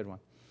 That's a good one.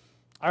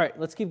 All right,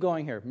 let's keep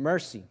going here.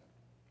 Mercy.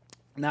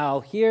 Now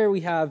here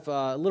we have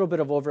a little bit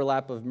of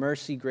overlap of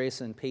mercy,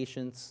 grace, and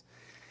patience.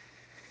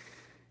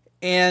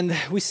 And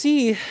we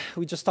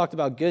just talked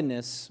about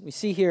goodness. We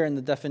see here in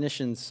the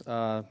definitions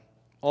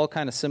all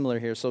kind of similar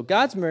here. So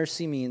God's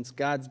mercy means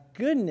God's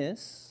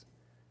goodness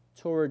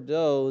toward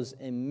those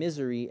in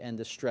misery and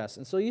distress.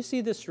 And so you see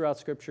this throughout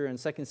Scripture. In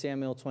 2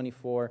 Samuel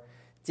 24,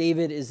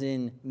 David is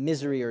in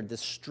misery or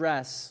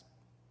distress,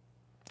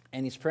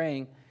 and he's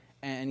praying.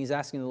 and he's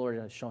asking the Lord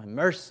to show him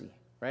mercy,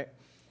 right?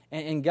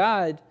 And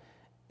God,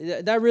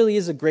 that really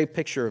is a great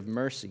picture of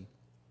mercy.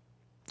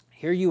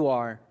 Here you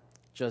are,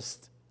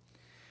 just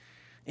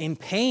in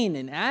pain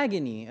and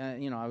agony.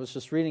 I was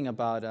just reading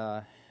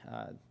about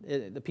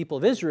the people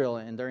of Israel,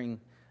 and during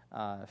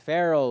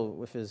Pharaoh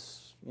with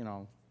his,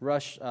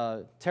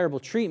 terrible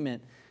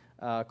treatment,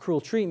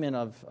 cruel treatment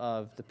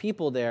of the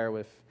people there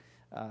with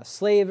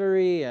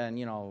slavery and,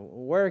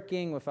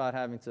 working without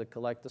having to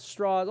collect the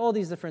straws, all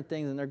these different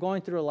things, and they're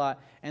going through a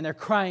lot, and they're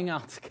crying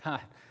out to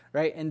God,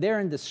 right? And they're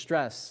in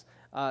distress.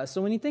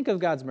 So when you think of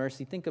God's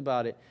mercy, think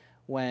about it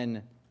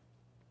when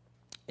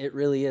it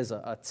really is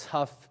a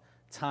tough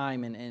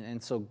time,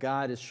 and so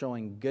God is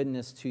showing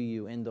goodness to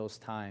you in those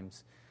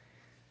times.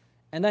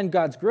 And then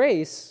God's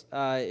grace,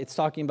 it's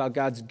talking about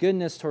God's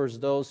goodness towards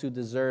those who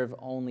deserve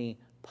only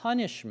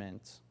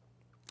punishment.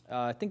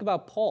 Think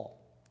about Paul,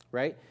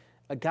 right?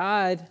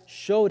 God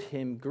showed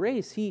him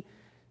grace. He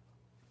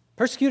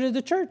persecuted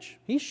the church.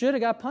 He should have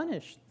got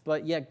punished,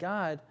 but yet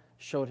God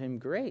showed him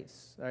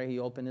grace. Right? He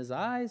opened his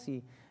eyes.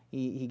 He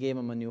gave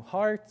him a new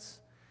heart.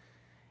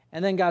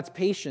 And then God's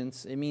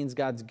patience, it means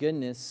God's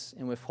goodness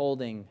in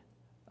withholding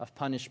of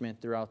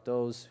punishment throughout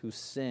those who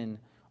sin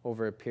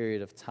over a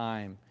period of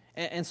time.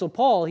 And so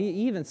Paul, he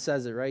even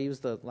says it, right? He was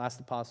the last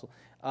apostle.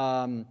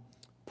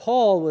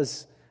 Paul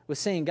was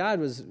saying God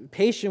was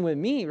patient with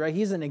me, right?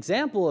 He's an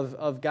example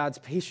of God's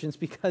patience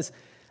because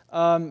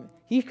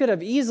he could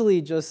have easily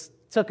just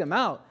took him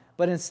out,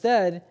 but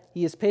instead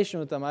he is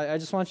patient with them. I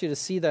just want you to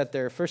see that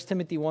there. 1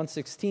 Timothy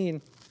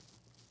 1:16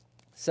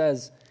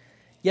 says,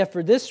 "Yet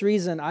for this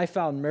reason I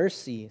found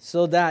mercy,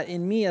 so that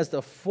in me as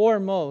the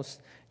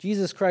foremost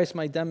Jesus Christ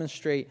might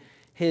demonstrate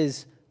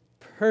his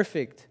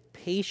perfect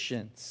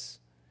patience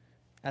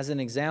as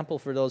an example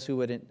for those who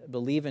would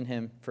believe in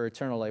him for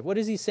eternal life." What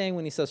is he saying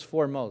when he says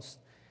foremost?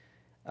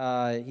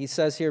 He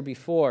says here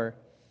before,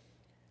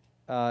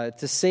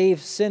 to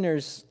save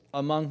sinners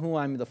among whom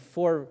I'm the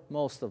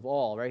foremost of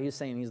all, right? He's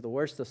saying he's the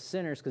worst of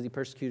sinners because he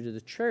persecuted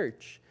the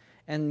church.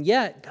 And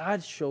yet,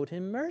 God showed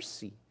him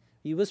mercy.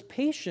 He was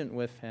patient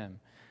with him.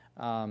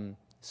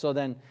 So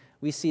then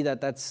we see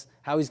that that's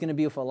how he's going to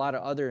be with a lot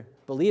of other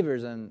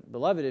believers. And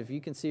beloved, if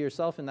you can see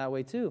yourself in that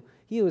way too,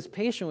 he was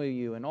patient with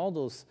you in all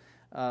those,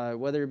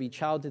 whether it be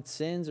childhood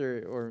sins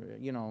or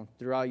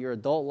throughout your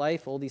adult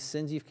life, all these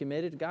sins you've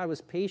committed, God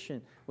was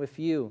patient with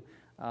you.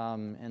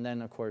 And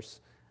then, of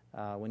course,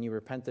 when you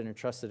repented and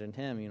trusted in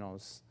him,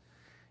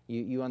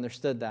 you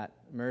understood that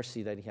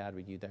mercy that he had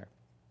with you there.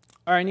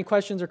 All right, any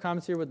questions or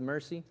comments here with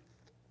mercy?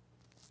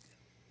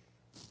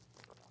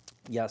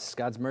 Yes,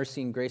 God's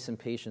mercy and grace and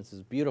patience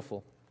is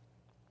beautiful.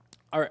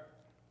 All right,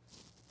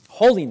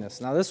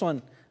 holiness. Now this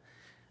one,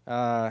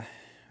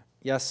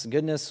 yes,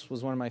 goodness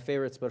was one of my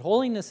favorites, but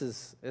holiness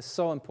is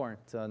so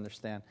important to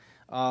understand.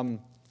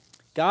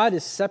 God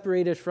is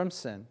separated from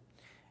sin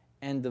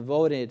and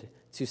devoted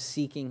to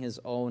seeking his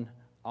own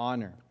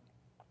honor.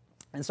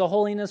 And so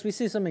holiness, we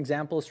see some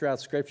examples throughout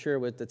Scripture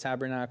with the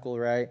tabernacle,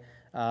 right?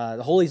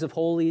 The holies of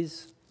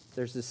holies,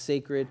 there's this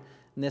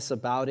sacredness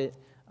about it.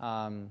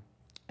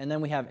 And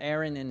then we have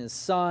Aaron and his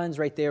sons,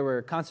 right? They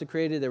were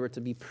consecrated, they were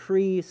to be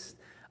priests.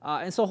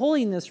 And so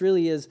holiness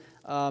really is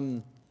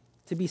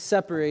to be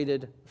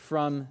separated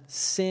from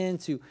sin,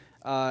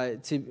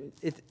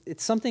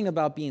 it's something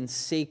about being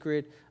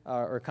sacred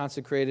or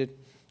consecrated.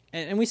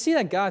 And we see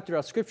that God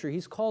throughout Scripture,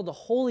 he's called the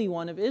Holy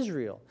One of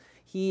Israel.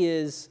 He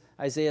is,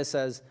 Isaiah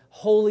says,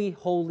 holy,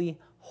 holy,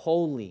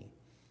 holy,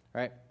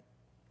 right?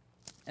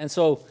 And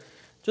so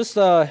just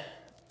a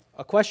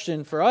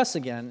question for us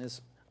again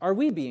is, are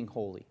we being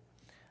holy?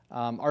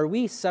 Are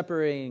we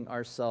separating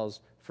ourselves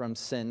from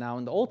sin? Now,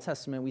 in the Old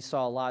Testament, we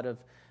saw a lot of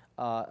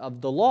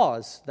the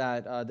laws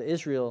that the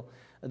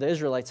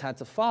Israelites had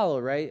to follow,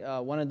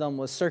 right? One of them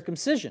was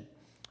circumcision.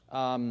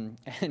 And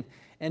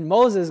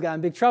Moses got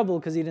in big trouble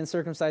because he didn't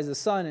circumcise his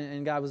son,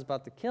 and God was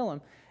about to kill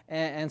him.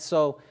 And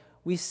so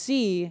we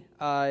see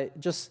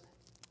just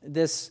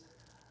this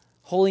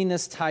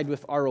holiness tied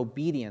with our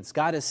obedience.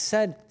 God has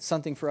said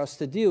something for us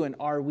to do, and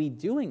are we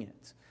doing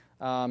it?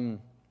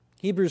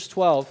 Hebrews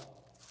 12,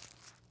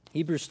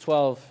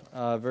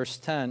 verse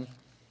 10,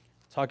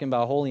 talking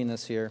about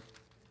holiness here,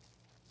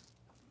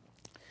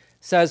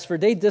 says, "For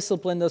they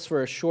disciplined us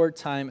for a short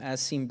time as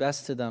seemed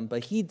best to them,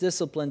 but he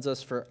disciplines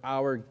us for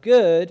our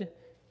good,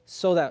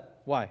 so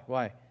that,"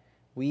 why?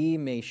 "We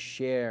may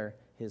share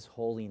his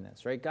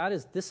holiness," right? God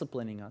is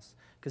disciplining us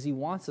because he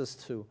wants us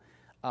to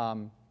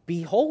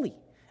be holy.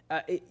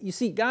 You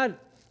see, God,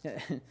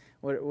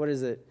 what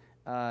is it?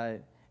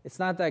 It's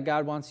not that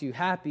God wants you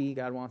happy,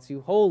 God wants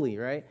you holy,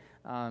 right?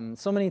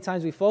 So many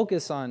times we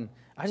focus on,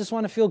 I just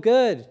want to feel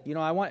good.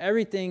 I want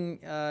everything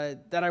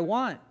that I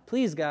want.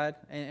 Please, God.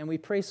 And we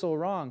pray so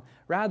wrong.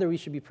 Rather, we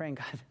should be praying,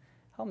 God,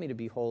 help me to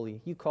be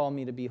holy. You call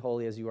me to be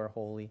holy as you are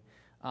holy.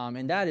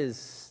 And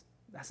that's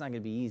not going to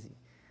be easy.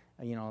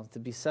 To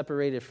be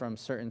separated from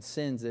certain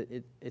sins,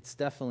 it's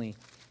definitely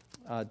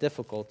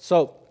difficult.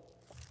 So,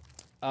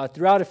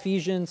 throughout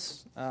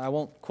Ephesians, I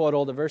won't quote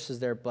all the verses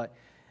there, but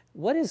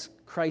what is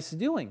Christ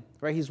doing?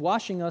 Right? He's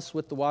washing us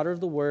with the water of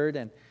the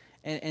Word,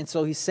 and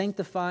so He's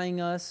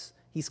sanctifying us,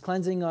 He's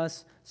cleansing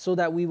us so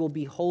that we will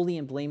be holy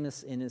and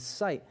blameless in His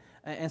sight.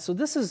 And so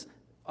this is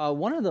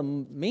one of the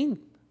main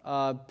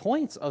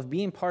points of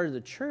being part of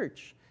the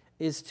church,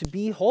 is to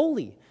be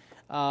holy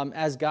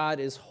as God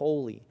is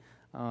holy.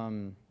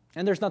 And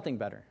there's nothing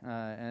better.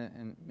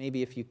 And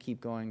maybe if you keep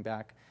going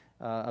back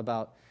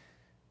about,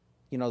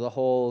 the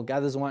whole God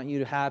doesn't want you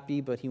to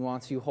happy, but He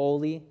wants you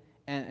holy.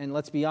 And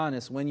let's be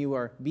honest, when you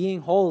are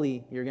being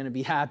holy, you're going to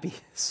be happy.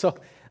 So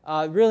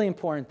really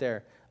important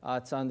there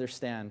to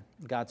understand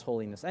God's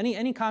holiness.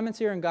 Any comments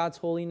here on God's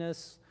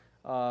holiness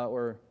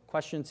or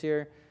questions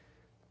here?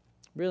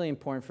 Really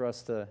important for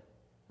us to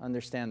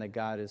understand that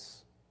God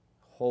is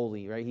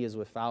holy, right? He is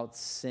without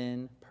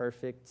sin,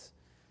 perfect.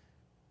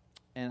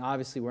 And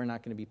obviously we're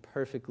not going to be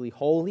perfectly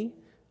holy,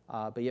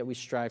 but yet we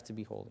strive to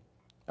be holy.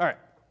 All right.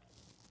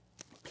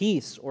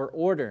 Peace or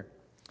order.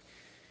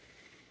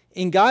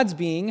 In God's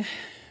being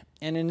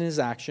and in His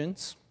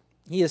actions,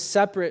 He is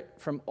separate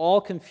from all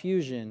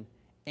confusion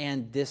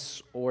and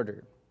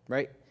disorder,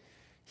 right?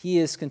 He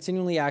is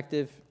continually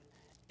active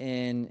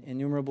in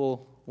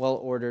innumerable,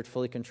 well-ordered,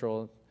 fully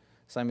controlled,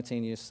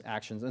 simultaneous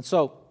actions. And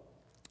so,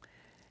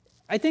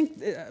 I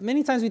think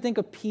many times we think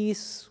of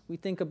peace, we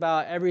think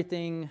about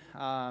everything,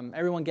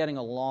 everyone getting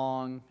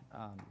along,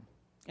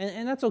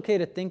 and that's okay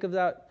to think of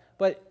that,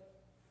 but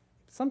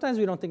sometimes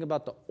we don't think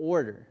about the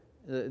order,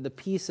 the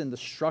peace and the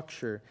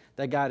structure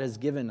that God has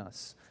given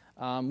us.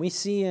 We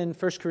see in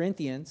 1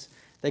 Corinthians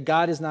that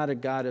God is not a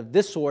God of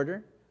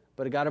disorder,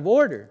 but a God of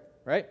order,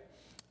 right?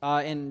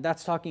 And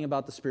that's talking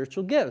about the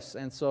spiritual gifts.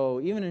 And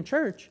so even in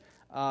church,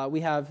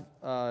 we have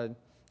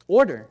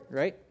order,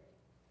 right?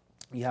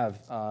 You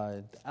have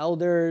the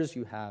elders,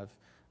 you have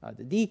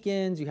the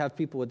deacons, you have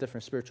people with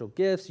different spiritual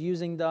gifts,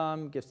 using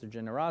them, gifts of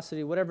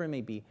generosity, whatever it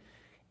may be.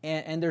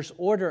 And there's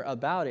order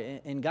about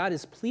it, and God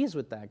is pleased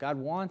with that. God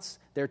wants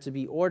there to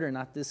be order,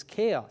 not this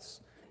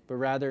chaos, but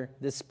rather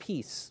this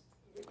peace.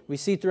 We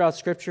see throughout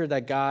Scripture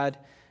that God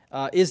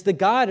is the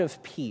God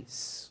of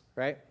peace,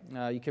 right?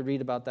 You could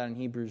read about that in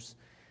Hebrews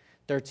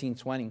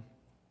 13:20.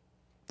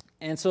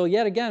 And so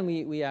yet again,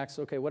 we ask,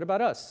 okay, what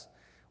about us?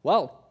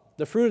 Well,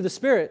 the fruit of the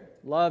Spirit,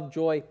 love,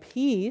 joy,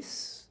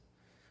 peace,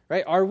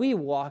 right? Are we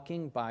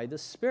walking by the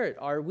Spirit?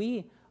 Are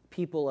we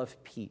people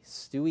of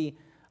peace?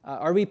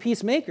 Are we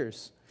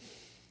peacemakers?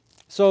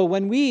 So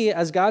when we,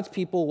 as God's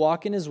people,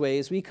 walk in His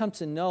ways, we come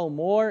to know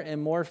more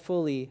and more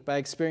fully by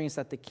experience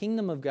that the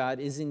kingdom of God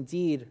is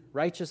indeed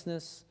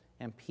righteousness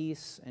and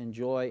peace and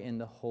joy in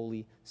the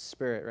Holy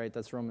Spirit, right?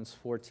 That's Romans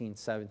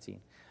 14:17.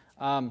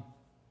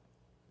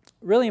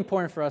 Really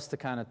important for us to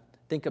kind of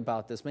think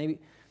about this.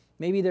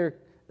 Maybe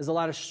there's a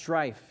lot of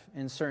strife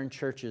in certain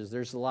churches.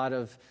 There's a lot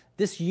of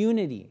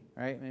disunity,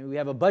 right? Maybe we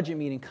have a budget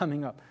meeting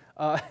coming up.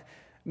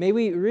 May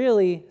we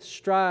really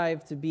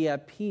strive to be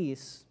at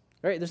peace,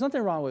 right? There's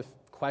nothing wrong with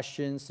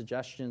questions,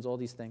 suggestions, all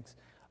these things.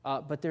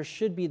 But there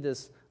should be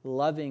this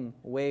loving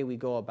way we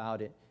go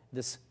about it,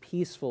 this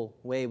peaceful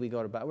way we go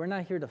about it. We're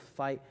not here to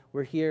fight.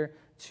 We're here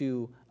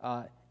to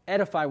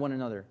edify one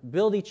another,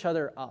 build each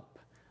other up.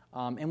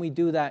 And we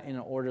do that in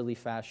an orderly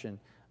fashion.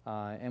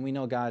 And we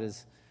know God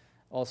is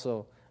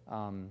also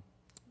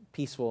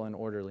peaceful and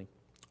orderly.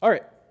 All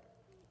right.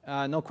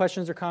 No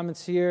questions or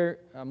comments here.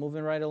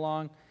 Moving right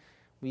along.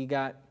 We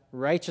got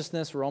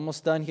righteousness. We're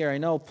almost done here. I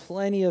know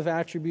plenty of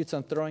attributes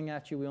I'm throwing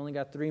at you. We only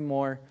got 3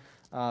 more.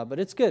 But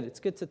it's good. It's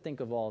good to think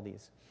of all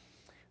these.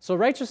 So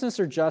righteousness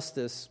or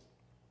justice,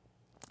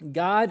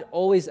 God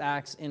always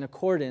acts in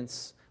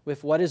accordance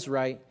with what is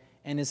right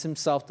and is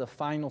Himself the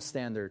final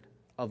standard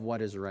of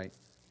what is right.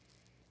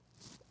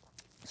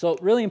 So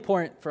really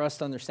important for us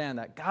to understand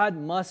that God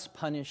must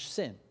punish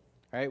sin.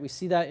 Right? We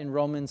see that in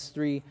Romans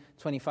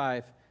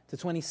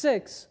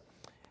 3:25-26,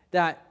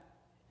 that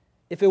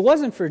if it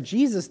wasn't for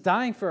Jesus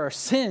dying for our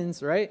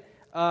sins, right,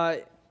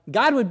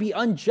 God would be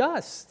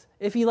unjust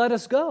if He let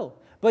us go.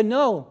 But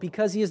no,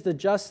 because He is the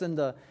just and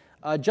the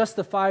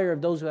justifier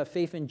of those who have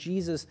faith in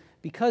Jesus,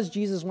 because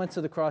Jesus went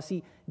to the cross,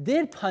 He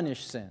did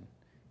punish sin.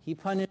 He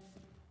punished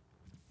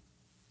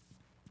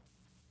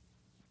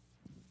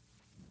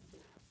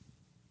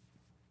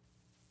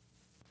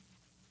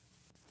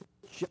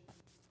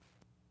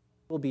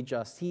will be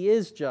just. He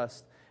is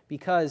just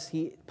because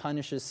He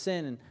punishes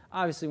sin. And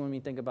obviously when we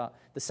think about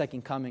the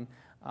second coming,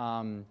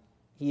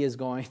 He is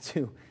going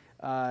to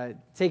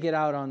take it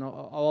out on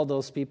all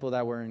those people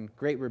that were in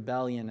great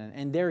rebellion,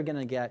 and they're going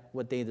to get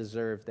what they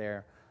deserve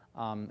there.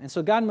 And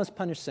so God must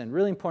punish sin.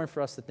 Really important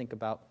for us to think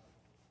about.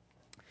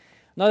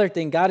 Another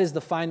thing, God is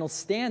the final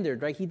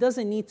standard, right? He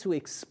doesn't need to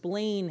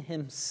explain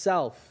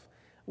Himself.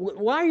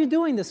 Why are you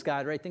doing this,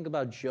 God? Right? Think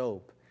about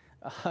Job.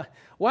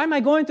 Why am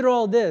I going through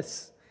all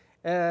this?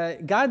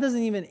 God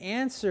doesn't even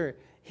answer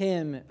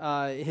him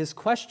his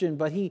question,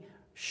 but He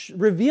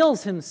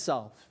reveals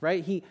Himself,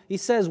 right? He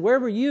says,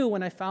 where were you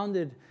when I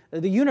founded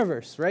the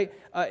universe, right?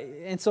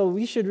 And so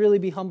we should really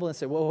be humble and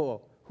say,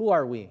 whoa, who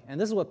are we? And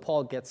this is what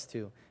Paul gets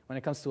to when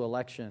it comes to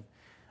election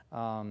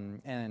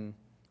and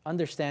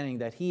understanding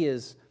that he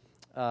is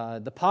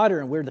the potter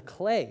and we're the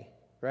clay,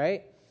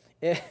 right?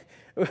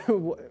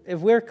 If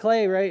we're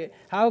clay, right,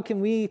 how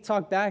can we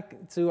talk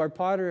back to our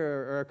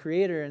potter or our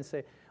creator and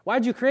say,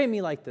 why'd you create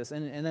me like this?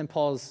 And then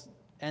Paul's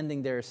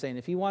ending there saying,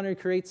 if he wanted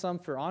to create some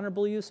for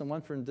honorable use and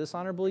one for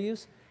dishonorable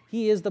use,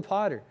 he is the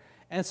potter.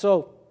 And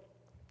so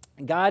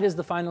God is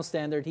the final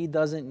standard. He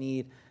doesn't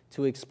need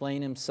to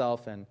explain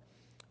himself. And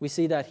we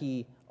see that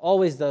he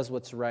always does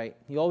what's right.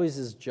 He always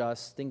is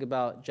just. Think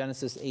about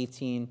Genesis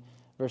 18,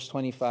 verse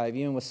 25.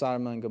 Even with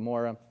Sodom and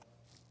Gomorrah,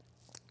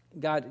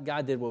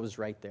 God did what was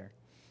right there.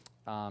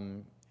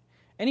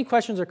 Any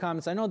questions or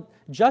comments? I know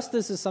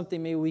justice is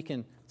something maybe we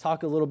can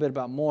talk a little bit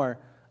about more.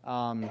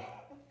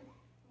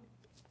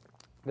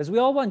 Because we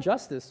all want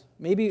justice.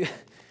 Maybe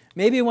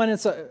when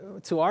it's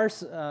to our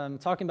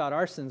talking about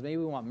our sins, maybe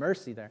we want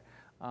mercy there.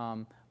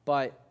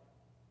 But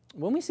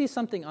when we see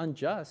something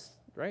unjust,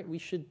 right, we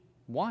should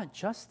want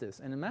justice.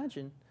 And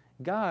imagine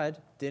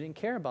God didn't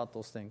care about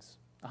those things.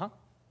 You said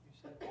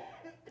God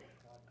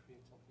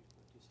created some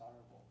people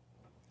dishonorable.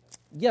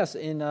 Yes,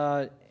 in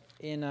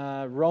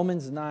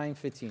Romans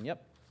 9:15.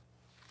 Yep.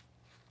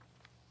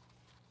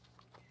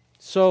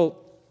 So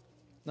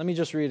let me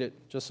just read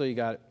it, just so you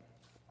got it.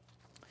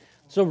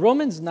 So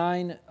Romans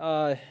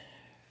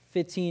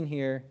 9:15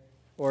 here,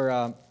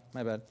 or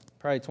my bad,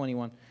 probably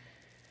 21.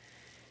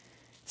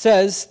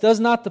 Says, does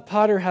not the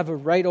potter have a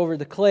right over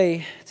the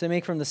clay to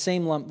make from the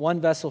same lump one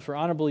vessel for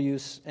honorable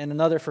use and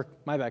another for,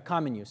 my bad,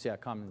 common use? Yeah,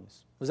 common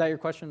use. Was that your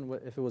question,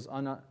 if it was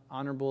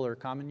honorable or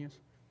common use?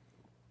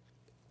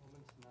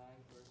 Romans 9,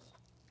 verse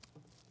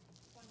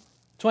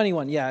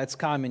 21, yeah, it's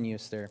common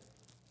use there.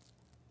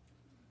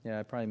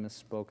 Yeah, I probably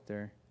misspoke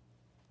there.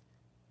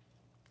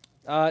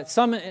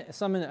 Some,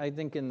 I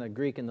think in the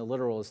Greek, in the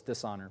literal, is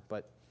dishonor,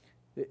 but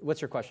what's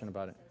your question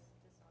about it?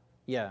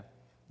 Yeah.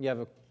 You have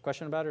a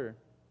question about it? Or?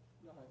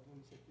 No, when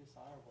you say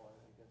dishonorable,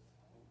 I guess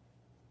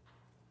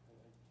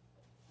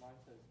mine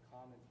says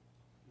common,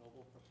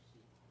 noble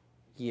purposes.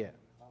 Yeah.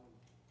 Common.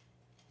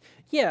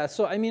 Yeah,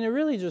 so I mean, it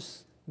really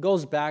just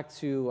goes back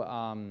to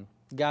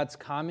God's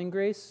common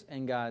grace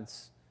and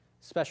God's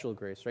special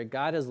grace, right?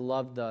 God has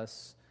loved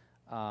us.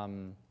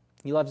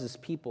 He loves his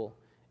people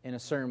in a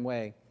certain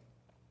way.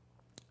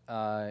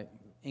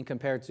 In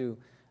compared to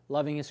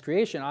loving his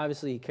creation,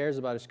 obviously he cares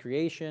about his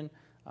creation.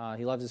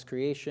 He loves his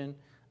creation,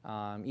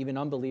 even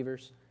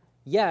unbelievers.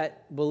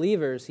 Yet,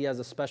 believers, he has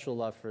a special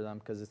love for them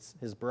because it's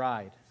his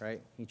bride,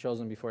 right? He chose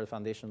them before the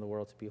foundation of the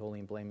world to be holy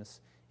and blameless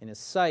in his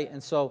sight.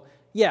 And so,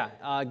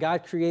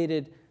 God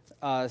created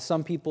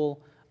some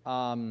people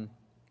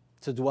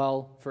to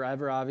dwell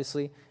forever,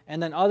 obviously.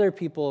 And then other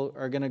people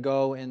are going to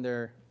go in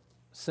their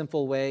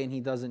sinful way, and he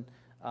doesn't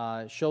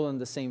show them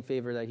the same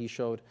favor that he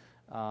showed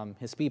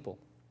his people.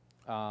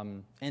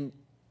 And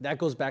that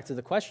goes back to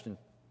the question,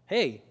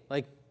 hey,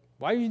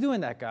 why are you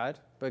doing that, God?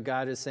 But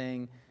God is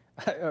saying,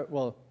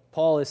 well,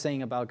 Paul is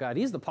saying about God,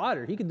 he's the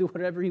potter. He can do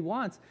whatever he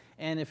wants.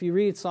 And if you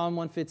read Psalm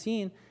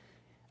 115,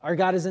 our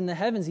God is in the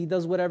heavens. He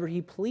does whatever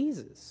he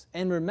pleases.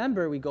 And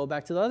remember, we go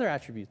back to the other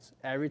attributes.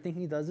 Everything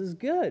he does is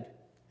good.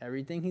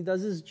 Everything he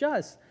does is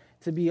just.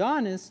 To be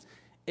honest,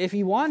 if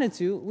he wanted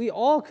to, we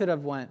all could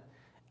have went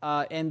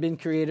and been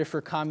created for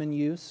common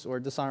use or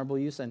dishonorable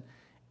use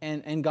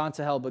and gone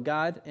to hell. But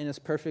God, in his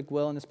perfect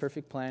will and his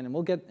perfect plan, and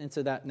we'll get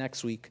into that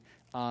next week,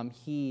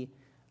 he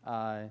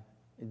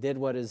did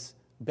what is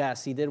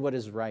best. He did what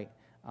is right.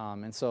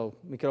 And so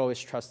we could always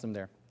trust him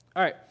there.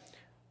 All right,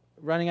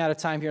 running out of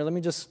time here. Let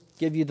me just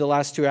give you the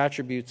last two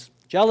attributes.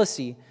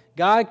 Jealousy.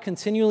 God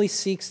continually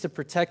seeks to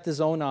protect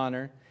his own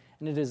honor,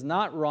 and it is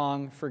not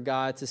wrong for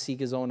God to seek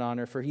his own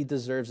honor, for he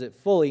deserves it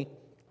fully.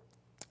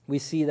 We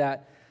see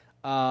that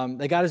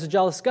God is a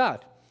jealous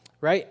God,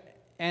 right?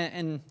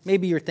 And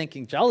maybe you're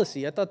thinking,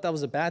 jealousy? I thought that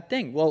was a bad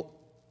thing. Well,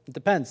 it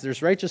depends.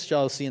 There's righteous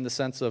jealousy in the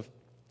sense of,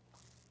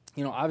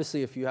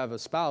 obviously if you have a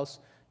spouse,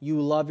 you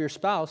love your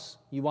spouse,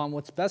 you want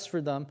what's best for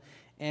them,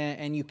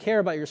 and you care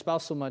about your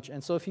spouse so much.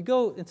 And so if you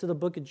go into the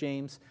book of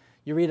James,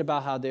 you read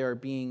about how they are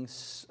being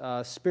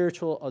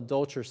spiritual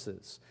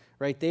adulteresses,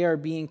 right? They are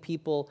being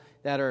people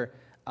that are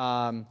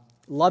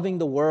loving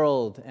the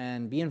world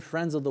and being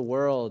friends of the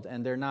world,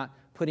 and they're not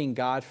putting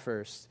God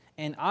first.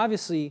 And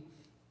obviously,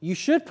 you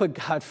should put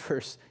God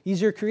first.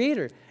 He's your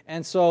creator.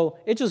 And so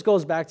it just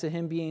goes back to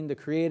him being the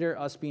creator,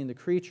 us being the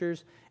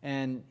creatures,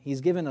 and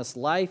he's given us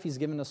life, he's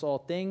given us all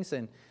things,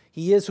 and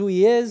he is who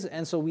he is,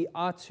 and so we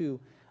ought to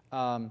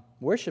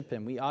worship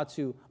him. We ought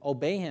to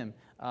obey him.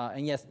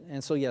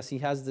 And so he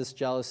has this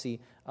jealousy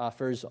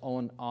for his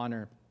own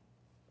honor.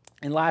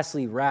 And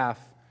lastly,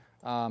 wrath.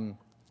 And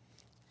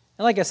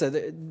like I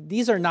said,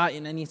 these are not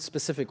in any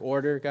specific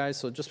order, guys.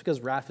 So just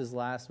because wrath is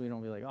last, we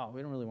don't be like,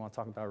 we don't really want to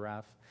talk about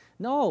wrath.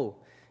 No,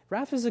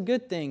 wrath is a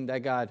good thing that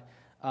God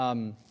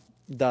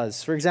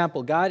does. For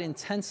example, God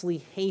intensely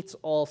hates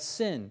all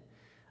sin.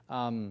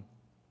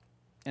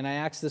 And I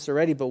asked this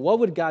already, but what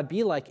would God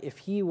be like if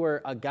he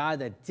were a God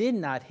that did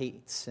not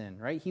hate sin,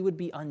 right? He would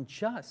be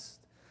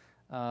unjust.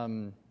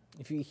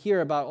 If you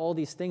hear about all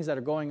these things that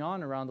are going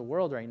on around the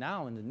world right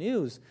now in the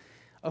news,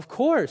 of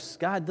course,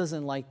 God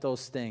doesn't like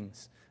those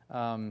things.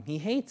 He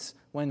hates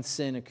when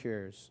sin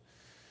occurs.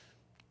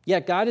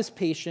 Yet God is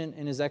patient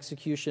in his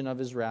execution of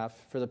his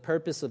wrath for the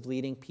purpose of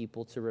leading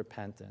people to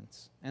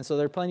repentance. And so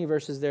there are plenty of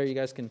verses there. You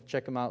guys can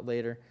check them out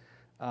later.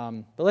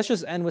 But let's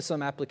just end with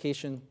some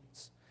applications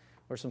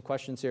or some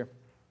questions here.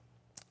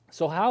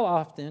 So how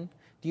often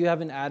do you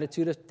have an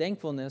attitude of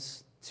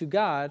thankfulness to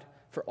God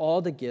for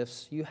all the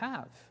gifts you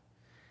have?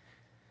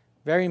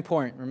 Very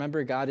important.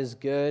 Remember, God is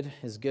good,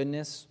 his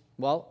goodness.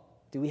 Well,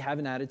 do we have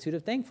an attitude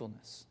of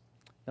thankfulness?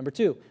 Number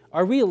 2,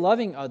 are we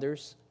loving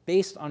others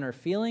based on our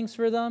feelings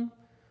for them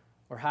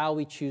or how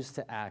we choose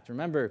to act?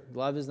 Remember,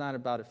 love is not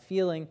about a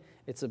feeling,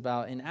 it's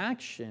about an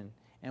action,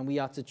 and we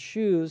ought to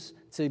choose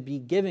to be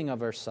giving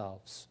of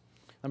ourselves.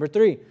 Number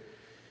 3,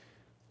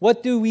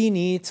 what do we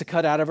need to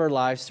cut out of our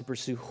lives to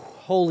pursue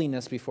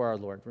holiness before our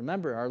Lord?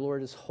 Remember, our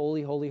Lord is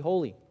holy, holy,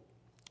 holy.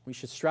 We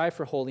should strive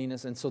for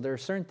holiness, and so there are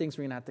certain things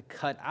we're going to have to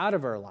cut out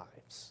of our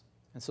lives.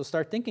 And so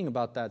start thinking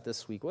about that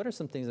this week. What are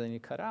some things that I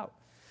need to cut out?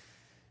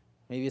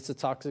 Maybe it's a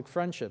toxic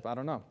friendship. I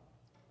don't know.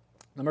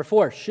 Number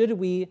 4, should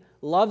we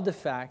love the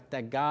fact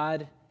that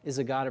God is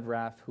a God of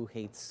wrath who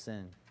hates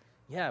sin?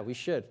 Yeah, we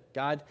should.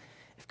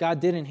 If God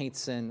didn't hate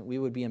sin, we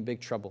would be in big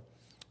trouble.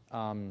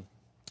 All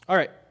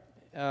right,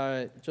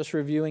 just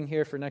reviewing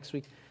here for next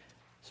week.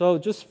 So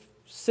just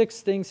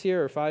 6 things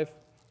here, or 5.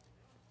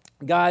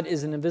 God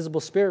is an invisible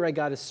spirit, right?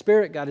 God is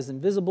spirit. God is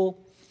invisible.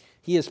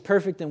 He is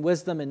perfect in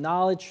wisdom and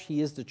knowledge.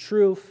 He is the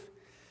truth.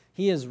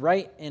 He is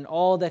right in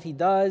all that he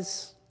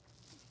does.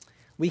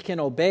 We can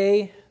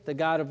obey the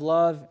God of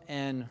love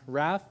and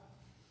wrath.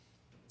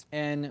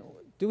 And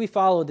do we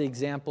follow the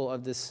example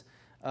of this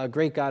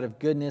great God of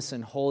goodness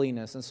and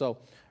holiness? And so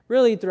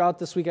really throughout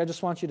this week, I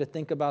just want you to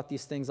think about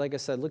these things. Like I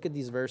said, look at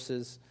these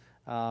verses.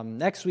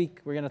 Next week,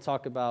 we're going to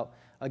talk about,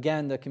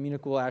 again, the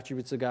communicable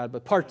attributes of God.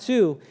 But part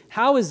 2,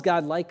 how is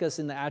God like us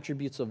in the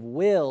attributes of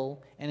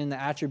will and in the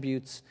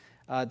attributes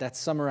that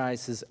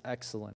summarize his excellence?